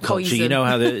of pop culture. Poison. You know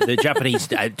how the Japanese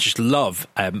just love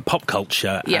pop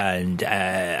culture. Yeah. And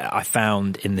I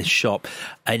found in this shop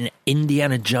an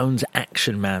Indiana Jones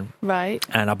action man. Right.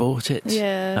 And I bought it.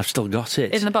 Yeah. I've still got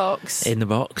it. In the box? In the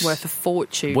box. Worth a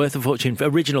fortune.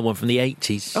 Original one from the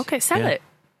 80s. Okay, sell it.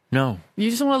 No. You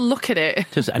just want to look at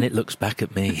it. And it looks back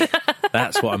at me.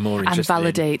 That's what I'm more interested and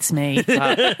validates me.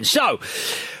 So,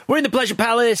 we're in the Pleasure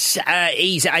Palace.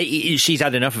 She's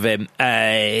had enough of him.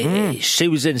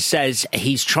 Susan says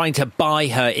he's trying to buy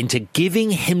her into giving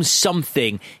him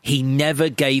something. He never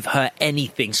gave her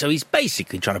anything. So he's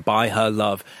basically trying to buy her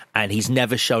love, and he's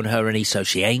never shown her any, so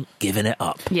she ain't giving it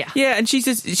up. Yeah. Yeah, and she's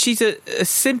a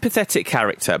sympathetic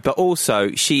character, but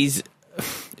also she's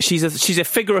a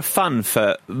figure of fun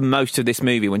for most of this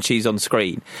movie when she's on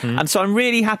screen. And so I'm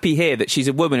really happy here that she's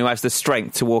a woman who has the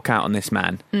strength to walk out on this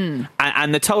man.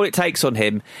 And the toll it takes on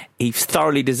him, he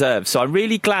thoroughly deserves. So I'm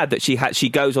really glad that she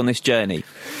goes on this journey.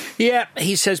 Yeah,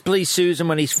 he says, please, Susan,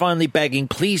 when he's finally begging,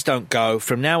 please don't go.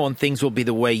 From now on, things will be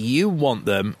the way you want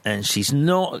them. And she's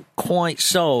not quite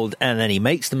sold. And then he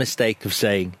makes the mistake of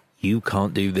saying, you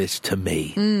can't do this to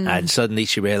me. And suddenly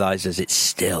she realises it's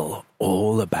still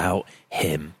all about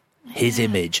him, his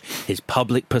image, his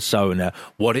public persona,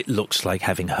 what it looks like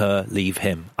having her leave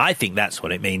him. I think that's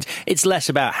what it means. It's less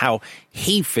about how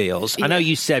he feels. I know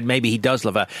you said maybe he does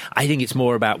love her. I think it's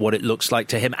more about what it looks like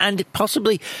to him and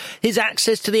possibly his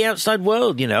access to the outside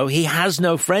world. You know, he has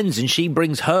no friends and she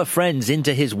brings her friends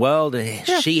into his world. And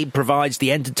she provides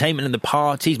the entertainment and the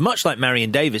parties, much like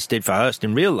Marion Davis did for Hearst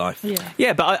in real life.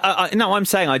 Yeah, but I'm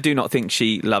saying I do not think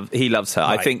he loves her.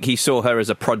 Right. I think he saw her as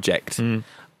a project.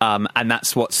 And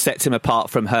that's what sets him apart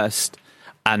from Hearst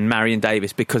and Marion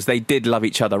Davis, because they did love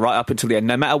each other right up until the end.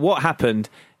 No matter what happened,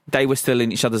 they were still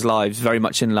in each other's lives, very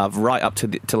much in love, right up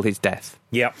till his death.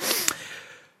 Yeah.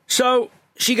 So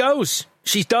she goes.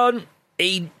 She's done.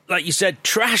 He, like you said,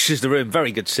 trashes the room.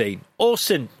 Very good scene.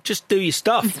 Orson, just do your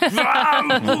stuff.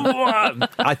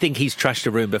 I think he's trashed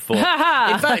a room before. In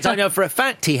fact, I know for a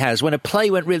fact he has. When a play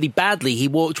went really badly, he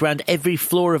walked around every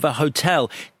floor of a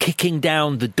hotel, kicking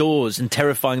down the doors and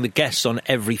terrifying the guests on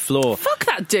every floor. Fuck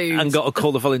that dude. And got a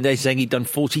call the following day saying he'd done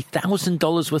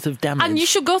 $40,000 worth of damage. And you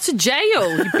should go to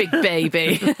jail, you big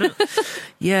baby.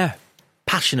 Yeah.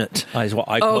 Passionate is what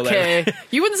I call it.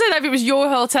 You wouldn't say that if it was your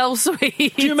hotel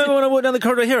suite. Do you remember when I walked down the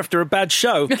corridor here after a bad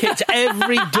show, kicked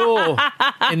every door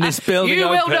in this building You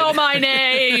open? will know my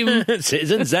name.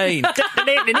 Citizen Zane.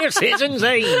 Citizen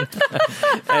Zane.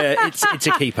 It's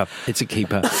a keeper. It's a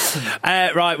keeper.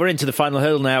 Right, we're into the final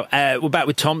hurdle now. We're back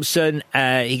with Thompson.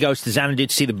 He goes to Xanadu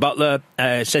to see the butler.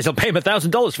 Says he'll pay him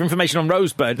 $1,000 for information on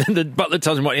Rosebud. And the butler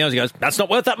tells him what he knows. He goes, that's not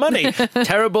worth that money.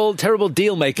 Terrible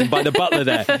deal making by the butler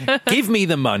there. Give me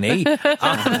the money.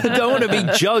 I don't want to be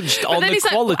judged on the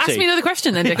quality. Ask me another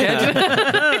question then,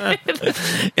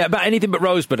 dickhead. Yeah, about anything but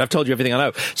Rosebud. I've told you everything I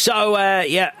know. So,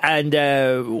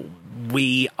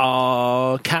 we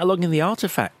are cataloguing the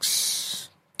artefacts.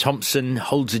 Thompson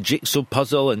holds a jigsaw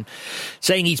puzzle and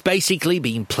saying he's basically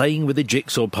been playing with a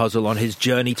jigsaw puzzle on his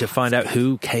journey to find out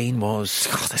who Kane was.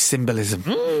 God, the symbolism.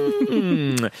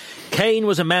 Kane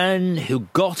was a man who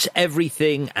got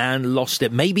everything and lost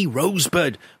it. Maybe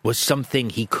Rosebud was something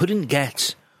he couldn't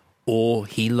get or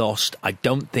he lost. I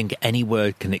don't think any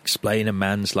word can explain a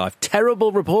man's life.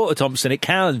 Terrible reporter, Thompson. It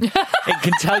can. It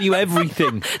can tell you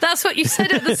everything. That's what you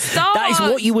said at the start. That is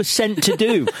what you were sent to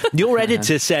do. Your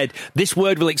editor said, this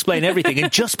word will explain everything.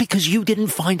 And just because you didn't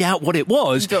find out what it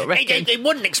was, it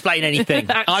wouldn't explain anything.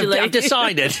 I've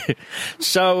decided.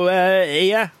 So,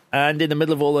 yeah. And in the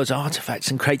middle of all those artifacts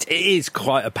and crates, it is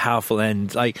quite a powerful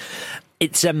end. Like,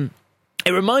 it's...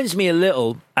 It reminds me a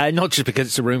little, not just because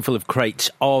it's a room full of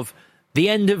crates, of the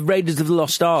end of Raiders of the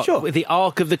Lost Ark, with the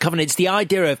Ark of the Covenant. It's the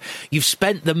idea of you've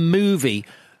spent the movie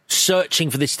searching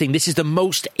for this thing. This is the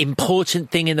most important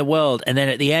thing in the world. And then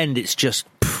at the end, it's just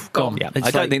gone. Yeah.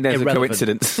 I don't think there's irrelevant. a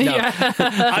coincidence. No.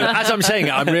 As I'm saying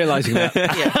it, I'm realising that.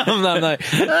 I'm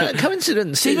like,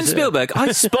 coincidence. Steven Spielberg,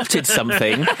 I spotted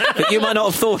something that you might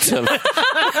not have thought of.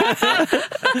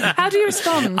 How do you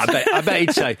respond? I bet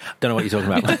he'd say, don't know what you're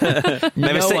talking about.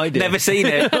 Never seen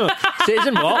it.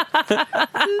 Citizen what?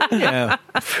 Yeah.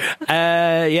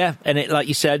 Yeah, and it, like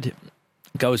you said,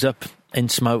 goes up in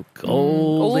smoke.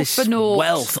 All this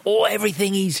wealth,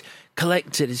 everything he's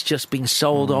collected is just being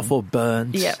sold off or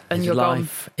burned. Yeah, and his your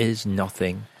life is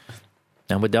nothing.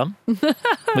 And we're done.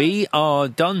 We are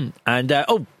done. And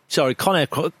sorry, Con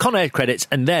Air credits,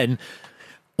 and then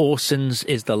Orson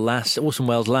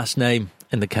Welles' last name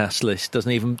in the cast list.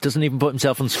 Doesn't even put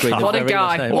himself on screen. What a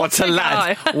guy! What a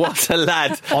lad! What a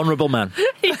lad! Honourable man.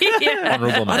 Yeah.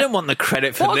 Honourable man. I don't want the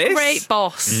credit for what this. What a great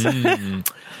boss.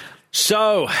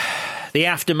 So, the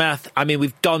aftermath, I mean,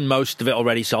 we've done most of it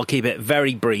already, so I'll keep it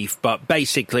very brief, but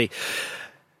basically,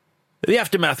 the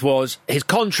aftermath was his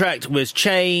contract was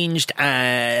changed,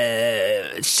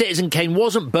 Citizen Kane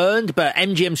wasn't burned, but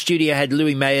MGM studio head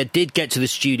Louis Mayer did get to the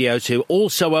studios, who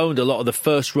also owned a lot of the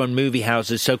first-run movie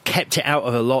houses, so kept it out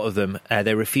of a lot of them.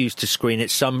 They refused to screen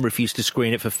it. Some refused to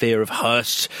screen it for fear of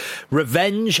Hearst's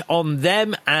revenge on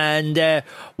them, and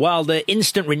while the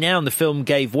instant renown the film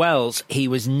gave Wells, he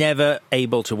was never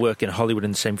able to work in Hollywood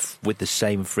with the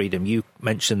same freedom. You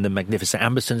mentioned the Magnificent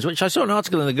Ambersons, which I saw an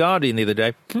article in The Guardian the other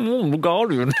day.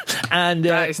 Guardian. And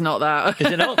that is not that.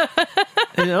 Is it not?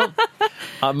 Is it not?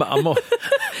 I'm more...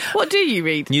 What do you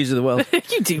read? News of the World.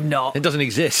 You do not. It doesn't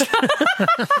exist.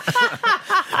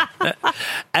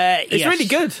 It's really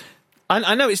good.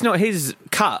 I know it's not his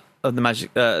cut of the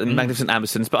Magnificent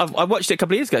Ambersons, but I watched it a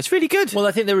couple of years ago. It's really good. Well,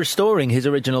 I think they're restoring his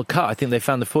original cut. I think they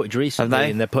found the footage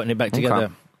recently and they're putting it back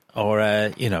together. Or,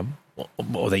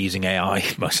 or they're using AI,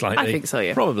 most likely. I think so,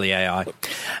 yeah. Probably AI.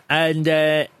 And,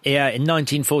 in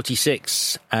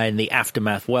 1946, in the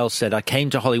aftermath, Wells said, I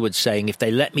came to Hollywood saying, if they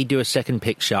let me do a second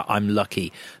picture, I'm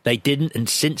lucky. They didn't, and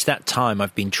since that time,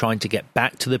 I've been trying to get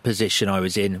back to the position I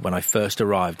was in when I first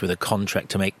arrived, with a contract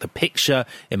to make the picture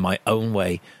in my own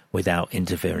way without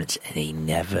interference. And he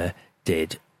never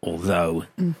did. Although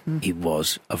he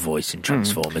was a voice in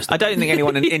Transformers. I don't think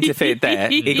anyone interfered there.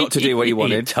 He got to do what he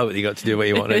wanted. He totally got to do what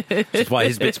he wanted. That's why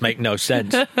his bits make no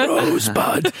sense.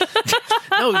 Rosebud.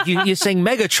 No, you're saying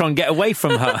Megatron, get away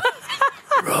from her.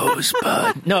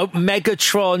 Rosebud. No,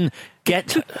 Megatron,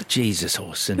 get... Jesus,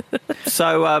 Orson.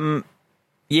 So,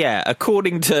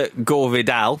 according to Gore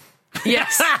Vidal...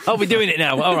 Yes. Oh, we're doing it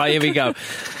now. All right, here we go.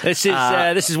 This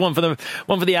is one for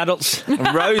the adults.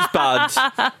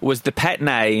 Rosebud was the pet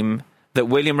name that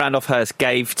William Randolph Hearst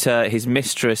gave to his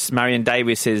mistress Marion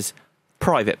Davies's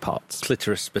private parts.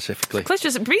 Clitoris specifically.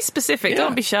 Clitoris, be specific. Yeah.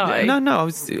 Don't be shy. No. I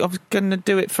was going to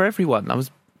do it for everyone. I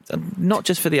was not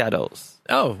just for the adults.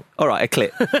 Oh, all right, a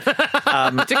clip. Do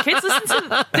kids listen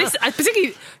to this?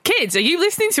 Particularly kids, are you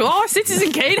listening to our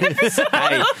Citizen Kane episode?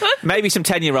 Hey, maybe some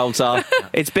 10-year-olds are.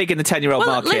 It's big in the 10-year-old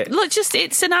market. Look, just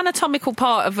it's an anatomical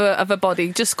part of a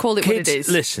body. Just call it kids, what it is.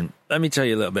 Listen, let me tell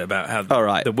you a little bit about how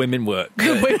the women work.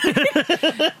 It's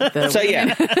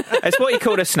what you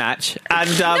call a snatch. And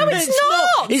no, it's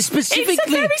not. It's specifically. It's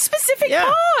a very specific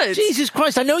part. Jesus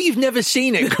Christ, I know you've never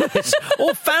seen it, Chris,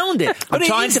 or found it. I'm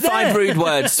trying to find rude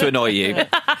words to annoy you.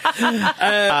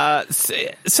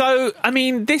 So, I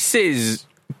mean, this is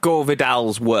Gore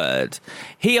Vidal's word.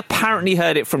 He apparently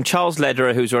heard it from Charles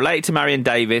Lederer, who's related to Marion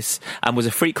Davies and was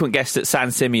a frequent guest at San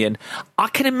Simeon. I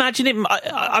can imagine it.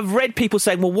 I've read people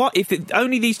saying, well, what if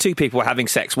only these two people were having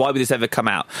sex? Why would this ever come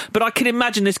out? But I can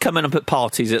imagine this coming up at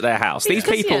parties at their house. These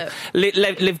people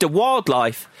lived a wild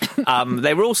life.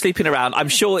 They were all sleeping around. I'm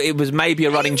sure it was maybe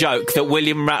a running joke that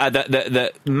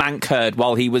that Mank heard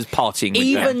while he was partying with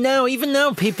them. Even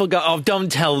now, people go, oh,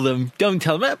 don't tell them.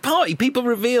 At a party, people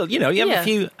reveal, you have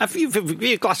a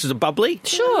few glasses of bubbly.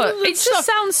 Sure, it just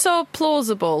sounds so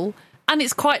plausible, and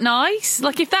it's quite nice.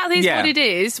 Like, if that is what it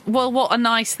is, well, what a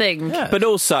nice thing. Yeah. But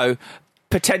also,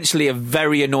 potentially a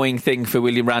very annoying thing for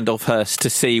William Randolph Hearst to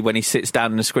see when he sits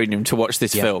down in the screen room to watch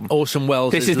this film. Orson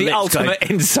Welles. This is the ultimate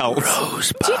insult.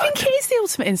 Rosebud. Do you think it is the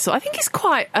ultimate insult? I think it's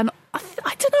quite an...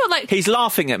 I don't know, like... He's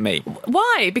laughing at me.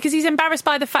 Why? Because he's embarrassed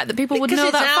by the fact that people would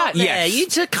know that fact? Yes.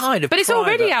 It's a kind of But it's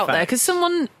already out there, because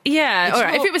someone... Yeah, all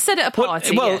right, if it was said at a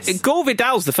party, Well, yes. Gore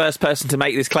Vidal's the first person to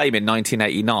make this claim in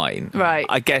 1989. Right.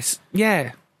 I guess,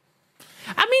 yeah.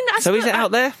 I mean... So is it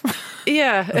out there?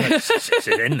 Yeah. It's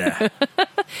in there.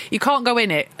 You can't go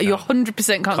in it. You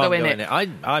 100% can't go in it. I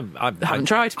haven't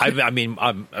tried.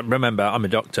 Remember, I'm a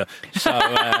doctor, so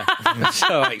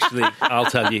actually, I'll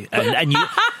tell you, and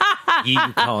you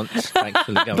can't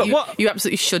thankfully go. But you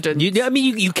absolutely shouldn't.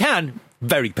 You can.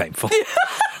 Very painful.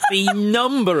 The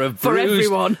number of for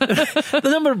everyone, the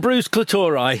number of bruised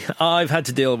clitori I've had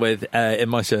to deal with in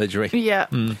my surgery. Yeah.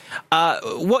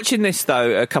 Watching this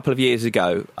though, a couple of years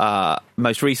ago,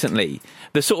 most recently,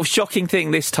 the sort of shocking thing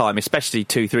this time, especially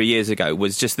 2-3 years ago,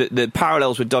 was just the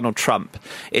parallels with Donald Trump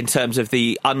in terms of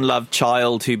the unloved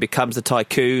child who becomes a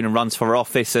tycoon and runs for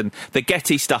office, and the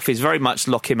Getty stuff is very much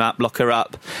lock him up, lock her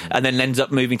up, and then ends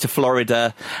up moving to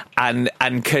Florida and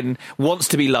wants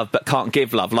to be loved but can't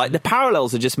give love. Like, the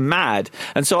parallels are just mad.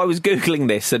 And so I was Googling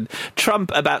this, and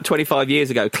Trump about 25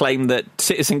 years ago claimed that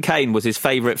Citizen Kane was his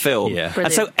favourite film. Yeah.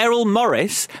 And so Errol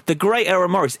Morris, the great Errol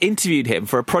Morris, interviewed him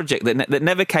for a project that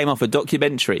never came off, a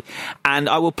documentary. And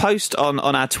I will post on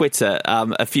our Twitter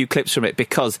a few clips from it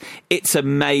because it's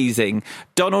amazing.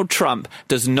 Donald Trump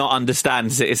does not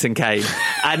understand Citizen Kane.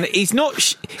 And he's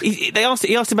not... He asked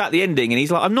him about the ending, and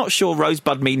he's like, I'm not sure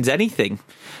Rosebud means anything.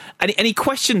 And he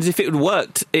questions if it would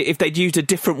worked if they'd used a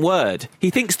different word.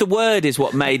 He thinks the word is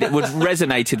what made it, what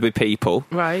resonated with people.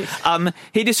 Right.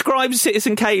 He describes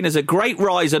Citizen Kane as a great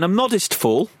rise and a modest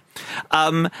fall.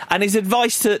 And his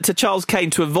advice to Charles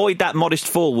Kane to avoid that modest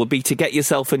fall would be to get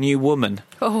yourself a new woman.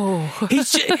 Oh.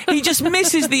 He just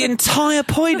misses the entire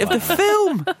point of the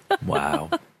film.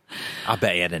 Wow. I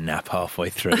bet he had a nap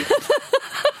halfway through.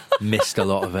 Missed a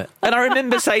lot of it. And I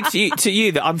remember saying to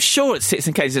you that I'm sure it's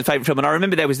Citizen Kane's favourite film, and I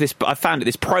remember there was this, I found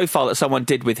this profile that someone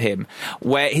did with him,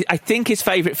 where I think his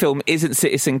favourite film isn't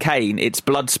Citizen Kane, it's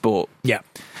Bloodsport. Yeah.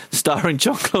 Starring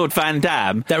Jean-Claude Van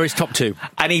Damme. There is top two.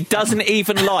 And he doesn't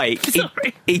even like...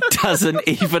 he doesn't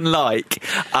even like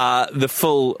the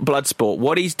full Bloodsport.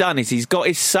 What he's done is he's got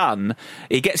his son...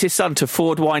 He gets his son to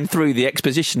Ford wine through the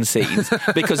exposition scenes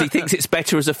because he thinks it's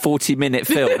better as a 40-minute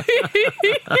film.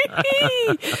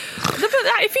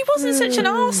 But if he wasn't such an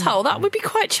arsehole, that would be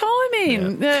quite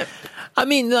charming. Yeah. I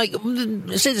mean, like,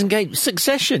 Citizen Kane,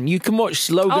 Succession. You can watch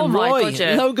Logan Roy. God,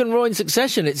 yeah. Logan Roy in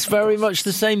Succession. It's very much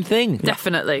the same thing.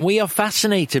 Definitely. We are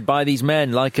fascinated by these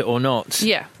men, like it or not.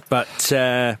 Yeah. But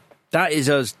that is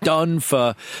us done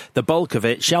for the bulk of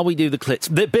it. Shall we do the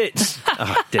bits?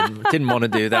 Oh, didn't want to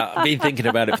do that. I've been thinking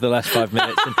about it for the last 5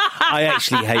 minutes, and I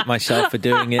actually hate myself for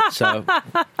doing it. So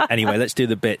anyway, let's do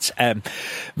the bits.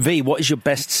 V, what is your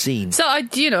best scene? So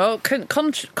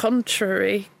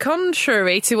contrary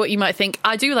to what you might think,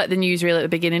 I do like the newsreel at the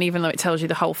beginning, even though it tells you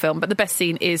the whole film. But the best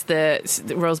scene is the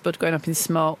Rosebud going up in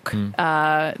smoke.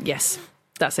 Yes,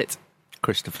 that's it.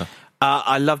 Christopher,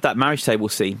 I love that marriage table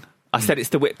scene. I said it's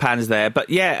the whip pans there, but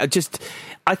yeah,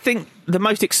 I think the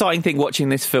most exciting thing watching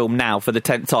this film now for the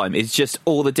 10th time is just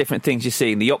all the different things you're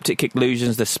seeing, the optic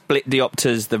illusions, the split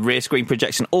diopters, the rear screen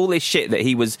projection, all this shit that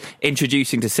he was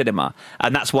introducing to cinema,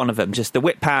 and that's one of them, just the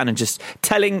whip pan and just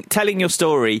telling your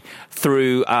story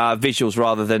through visuals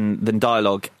rather than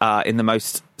dialogue in the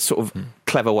most sort of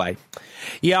clever way.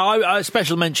 Yeah, a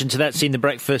special mention to that scene, the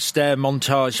breakfast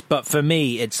montage, but for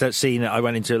me, it's that scene that I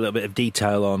went into a little bit of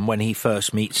detail on when he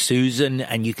first meets Susan,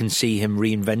 and you can see him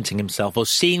reinventing himself, or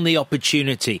seeing the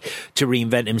opportunity to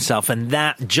reinvent himself, and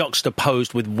that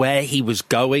juxtaposed with where he was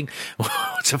going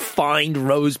to find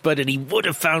Rosebud, and he would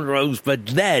have found Rosebud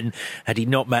then had he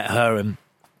not met her, and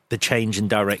the change in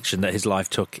direction that his life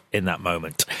took in that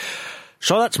moment.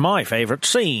 So that's my favourite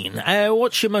scene.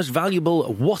 What's your most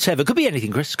valuable whatever? Could be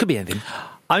anything, Chris. Could be anything.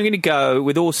 I'm going to go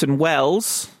with Orson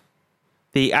Welles,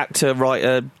 the actor,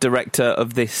 writer, director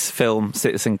of this film,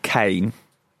 Citizen Kane.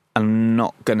 I'm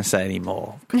not going to say any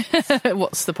more.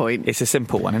 What's the point? It's a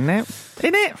simple one, isn't it?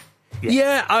 Isn't it?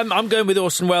 Yeah, I'm going with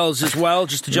Orson Welles as well,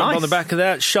 just to jump on the back of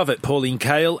that. Shove it, Pauline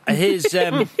Kael.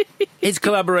 His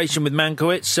collaboration with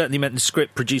Mankiewicz certainly meant the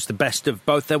script produced the best of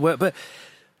both their work, but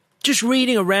just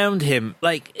reading around him,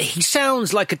 like, he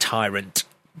sounds like a tyrant,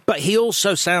 but he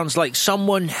also sounds like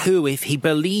someone who, if he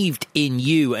believed in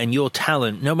you and your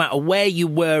talent, no matter where you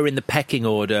were in the pecking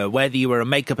order, whether you were a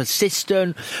makeup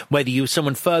assistant, whether you were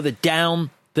someone further down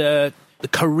the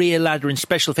career ladder in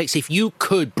special effects, if you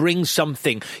could bring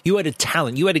something, you had a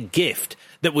talent, you had a gift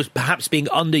that was perhaps being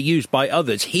underused by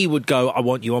others, he would go, I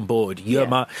want you on board. You're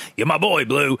my boy,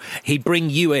 Blue. He'd bring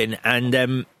you in, and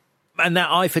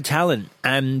that eye for talent.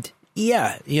 And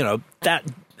yeah, you know, that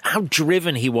how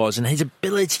driven he was and his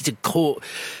ability to court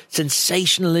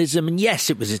sensationalism. And yes,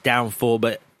 it was his downfall,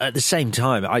 but at the same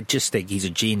time, I just think he's a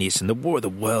genius. And the War of the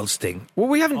Worlds thing. Well,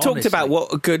 we haven't talked about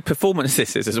what a good performance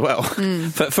this is as well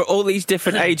for all these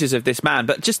different ages of this man.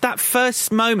 But just that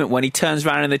first moment when he turns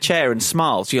around in the chair and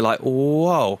smiles, you're like,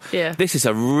 whoa, this is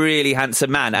a really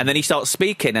handsome man. And then he starts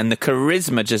speaking and the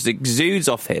charisma just exudes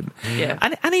off him. Yeah.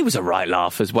 And he was a right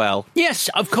laugh as well. Yes,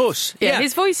 of course. Yeah,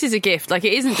 his voice is a gift. Like,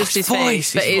 it isn't just his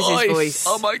face, but it is his voice.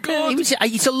 Oh, my God.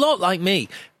 He's a lot like me.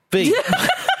 B.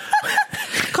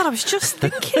 God, I was just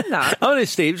thinking that.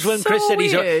 Honestly, it was when So Chris said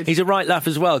weird. he's a right laugh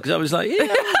as well, because I was like, yeah.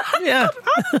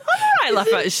 I'm right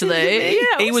laugh, actually.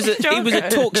 Yeah, he was a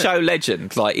talk show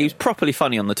legend. Like, he was properly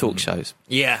funny on the talk shows.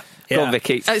 Yeah. Go on,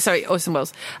 Vicky. Oh, sorry, Orson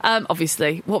Welles.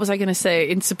 Obviously, what was I going to say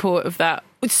in support of that?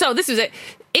 So this was it.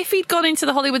 If he'd gone into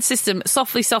the Hollywood system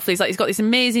softly, he's like, he's got this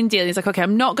amazing deal. He's like, okay,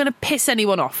 I'm not going to piss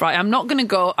anyone off, right? I'm not going to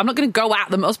go at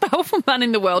the most powerful man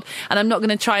in the world, and I'm not going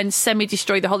to try and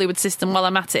semi-destroy the Hollywood system while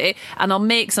I'm at it, and I'll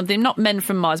make something, not Men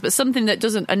from Mars, but something that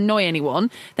doesn't annoy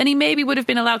anyone. Then he maybe would have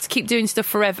been allowed to keep doing stuff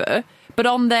forever, but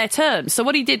on their terms. So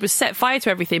what he did was set fire to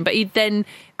everything, but he then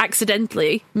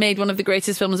accidentally made one of the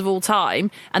greatest films of all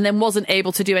time and then wasn't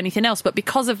able to do anything else. But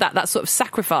because of that sort of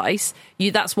sacrifice,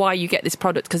 that's why you get this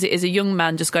product, because it is a young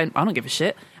man just going, I don't give a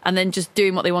shit, and then just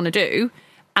doing what they want to do.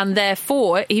 And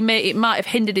therefore, it might have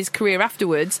hindered his career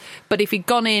afterwards, but if he'd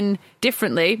gone in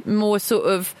differently, more sort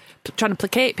of trying to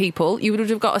placate people, you would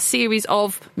have got a series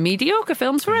of mediocre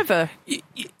films forever.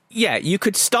 Yeah, you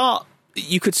could sort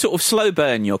of slow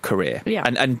burn your career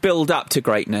and build up to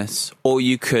greatness, or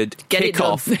you could kick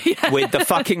off with the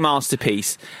fucking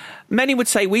masterpiece. Many would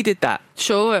say we did that.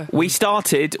 Sure. We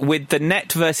started with The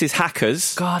Net versus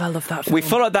Hackers. God, I love that film. We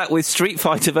followed that with Street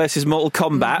Fighter versus Mortal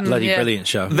Kombat. Bloody brilliant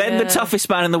show. Then The Toughest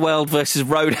Man in the World versus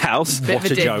Roadhouse. What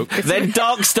a joke. Then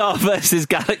Dark Star versus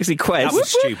Galaxy Quest. That was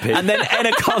stupid. And then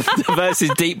Anaconda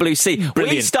versus Deep Blue Sea.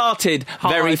 Brilliant. We started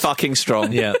very fucking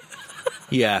strong. Yeah.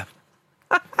 Yeah.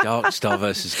 Dark Star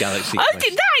versus Galaxy Quest.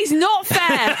 That is not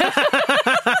fair.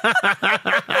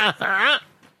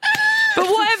 But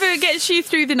whatever gets you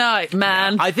through the night,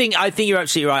 man. I think you're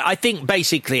absolutely right. I think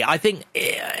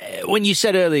when you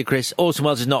said earlier, Chris, Orson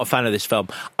Welles is not a fan of this film,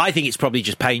 I think it's probably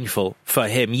just painful for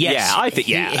him. Yes, yeah, I think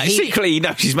secretly he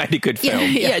knows he's made a good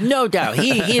film. Yeah, no doubt.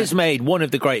 He has made one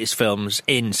of the greatest films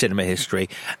in cinema history,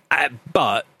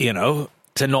 but you know,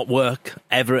 to not work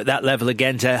ever at that level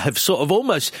again, to have sort of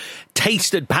almost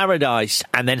tasted paradise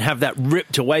and then have that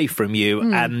ripped away from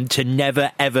you, and to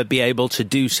never ever be able to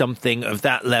do something of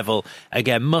that level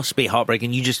again must be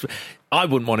heartbreaking. I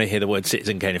wouldn't want to hear the word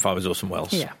Citizen Kane if I was Orson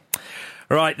Welles. Yeah.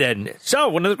 Right then. So,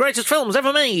 one of the greatest films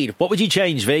ever made. What would you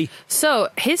change, V? So,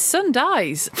 his son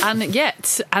dies, and yet.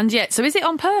 So, is it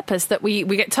on purpose that we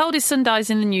get told his son dies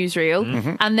in the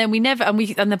newsreel, and then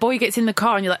and the boy gets in the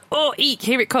car, and you're like, oh, eek,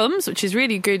 here it comes, which is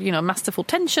really good, you know, masterful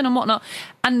tension and whatnot,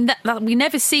 and that we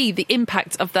never see the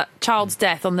impact of that child's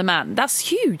death on the man. That's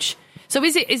huge. So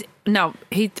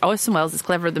Orson Welles is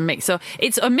cleverer than me. So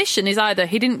its omission is either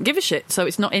he didn't give a shit, so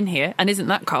it's not in here, and isn't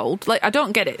that cold? Like, I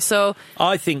don't get it. So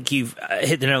I think you've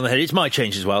hit the nail on the head. It's my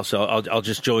change as well, so I'll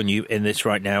just join you in this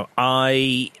right now.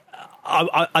 I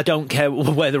don't care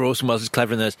whether Orson Welles is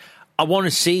cleverer than us. I want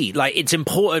to see, like, it's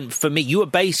important for me. You are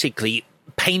basically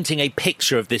painting a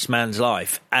picture of this man's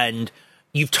life, and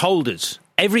you've told us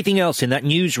everything else in that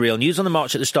newsreel, News on the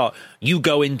March at the start, you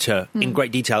go into in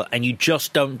great detail, and you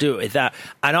just don't do it with that.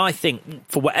 And I think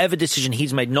for whatever decision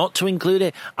he's made not to include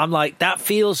it, I'm like, that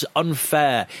feels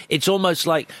unfair. It's almost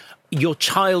like your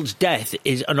child's death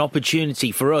is an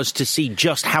opportunity for us to see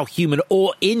just how human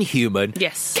or inhuman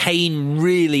Kane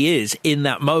really is in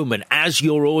that moment. As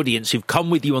your audience who've come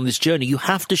with you on this journey, you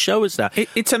have to show us that.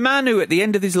 It's a man who at the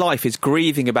end of his life is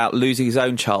grieving about losing his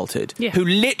own childhood, who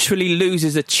literally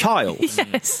loses a child.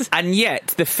 Yes. And yet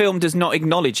the film does not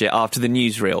acknowledge it after the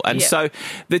newsreel. And so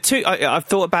the two, I've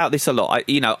thought about this a lot.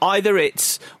 Either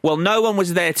it's, well, no one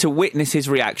was there to witness his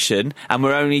reaction, and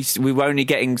we were only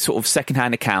getting sort of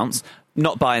secondhand accounts.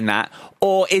 Not buying that.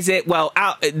 Or is it, well,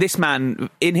 this man,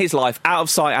 in his life, out of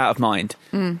sight, out of mind.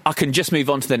 I can just move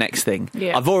on to the next thing.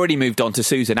 Yeah. I've already moved on to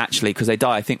Susan, actually, because they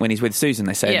die, I think, when he's with Susan,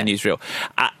 they say in the newsreel.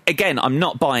 Again, I'm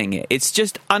not buying it. It's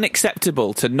just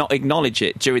unacceptable to not acknowledge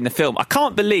it during the film. I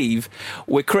can't believe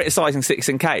we're criticising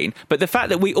Citizen Kane, but the fact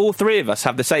that we all three of us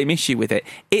have the same issue with it,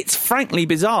 it's frankly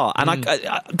bizarre. And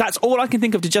that's all I can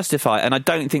think of to justify it, and I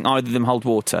don't think either of them hold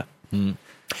water.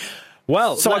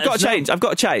 Well, so I've got to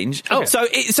change. Okay.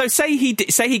 So say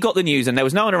he got the news and there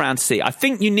was no one around to see. I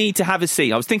think you need to have a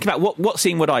scene. I was thinking about what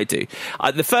scene would I do.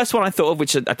 The first one I thought of,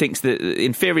 which I think is the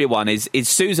inferior one, is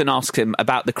Susan asks him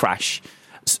about the crash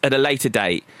at a later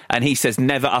date, and he says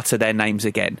never utter their names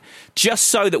again, just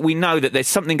so that we know that there's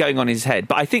something going on in his head.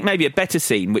 But I think maybe a better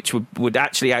scene, which would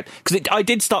actually add, because I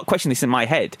did start questioning this in my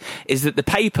head, is that the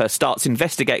paper starts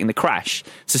investigating the crash,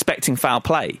 suspecting foul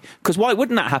play, because why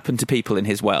wouldn't that happen to people in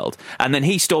his world? And then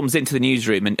he storms into the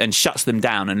newsroom and shuts them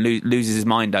down and loses his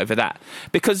mind over that.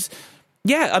 Because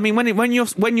yeah, I mean, when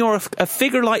you're a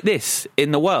figure like this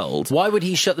in the world, why would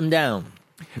he shut them down?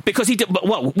 Because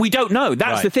we don't know.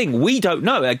 That's the thing. We don't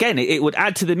know. Again, it would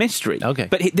add to the mystery. Okay.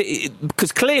 But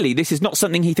because clearly this is not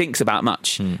something he thinks about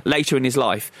much later in his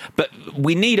life. But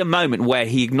we need a moment where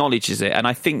he acknowledges it, and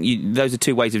I think those are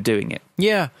two ways of doing it.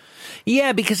 Yeah.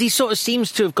 Yeah, because he sort of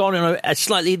seems to have gone on a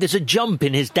slightly... There's a jump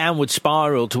in his downward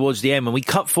spiral towards the end. When we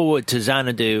cut forward to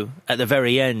Xanadu at the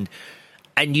very end,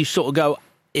 and you sort of go...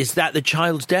 Is that the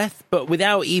child's death? But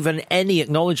without even any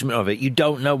acknowledgement of it, you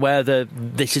don't know whether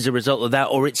this is a result of that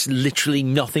or it's literally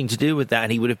nothing to do with that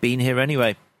and he would have been here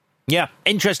anyway. Yeah,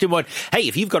 interesting one. Hey,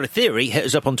 if you've got a theory, hit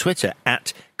us up on Twitter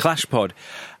at ClashPod.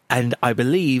 And I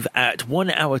believe at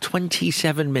 1 hour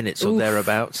 27 minutes or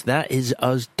thereabouts, that is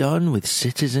us done with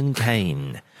Citizen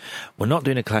Kane. We're not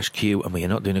doing a Clash Q and we are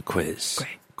not doing a quiz.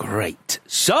 Great.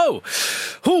 So,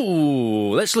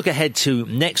 let's look ahead to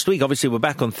next week. Obviously, we're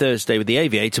back on Thursday with the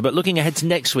Aviator, but looking ahead to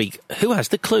next week, who has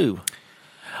the clue?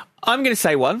 I'm going to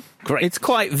say one. Great. It's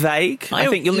quite vague. I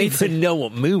think you'll need to know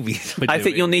what movies we're doing. I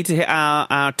think you'll need to hit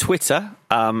our Twitter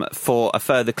for a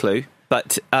further clue.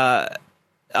 But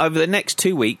over the next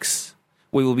 2 weeks,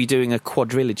 we will be doing a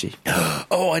quadrilogy.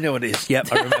 Oh, I know what it is.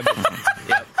 Yep, I remember.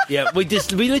 Yeah, we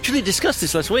literally discussed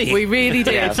this last week. We really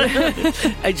did.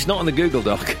 It's not on the Google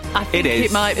Doc. I think it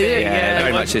is. It might be. Yeah,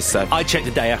 very much is so. I checked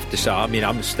the day after, so I mean,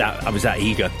 I was that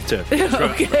eager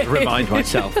to remind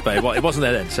myself, but it wasn't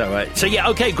there then. So yeah,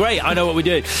 okay, great. I know what we're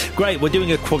doing. Great, we're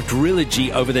doing a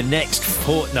quadrilogy over the next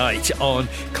fortnight on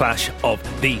Clash of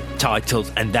the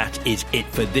Titles, and that is it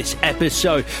for this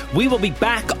episode. We will be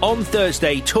back on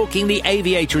Thursday talking the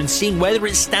Aviator and seeing whether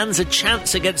it stands a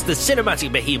chance against the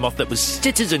cinematic behemoth that was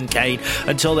Citizen Kane.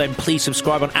 Until then, please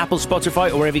subscribe on Apple,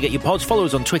 Spotify, or wherever you get your pods. Follow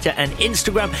us on Twitter and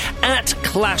Instagram at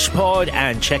ClashPod,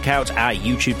 and check out our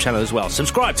YouTube channel as well.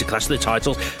 Subscribe to Clash of the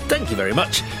Titles. Thank you very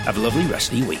much. Have a lovely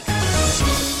rest of your week.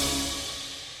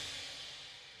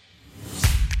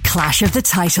 Clash of the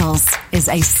Titles is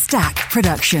a Stack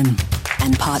production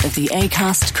and part of the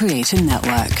Acast Creator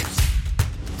Network.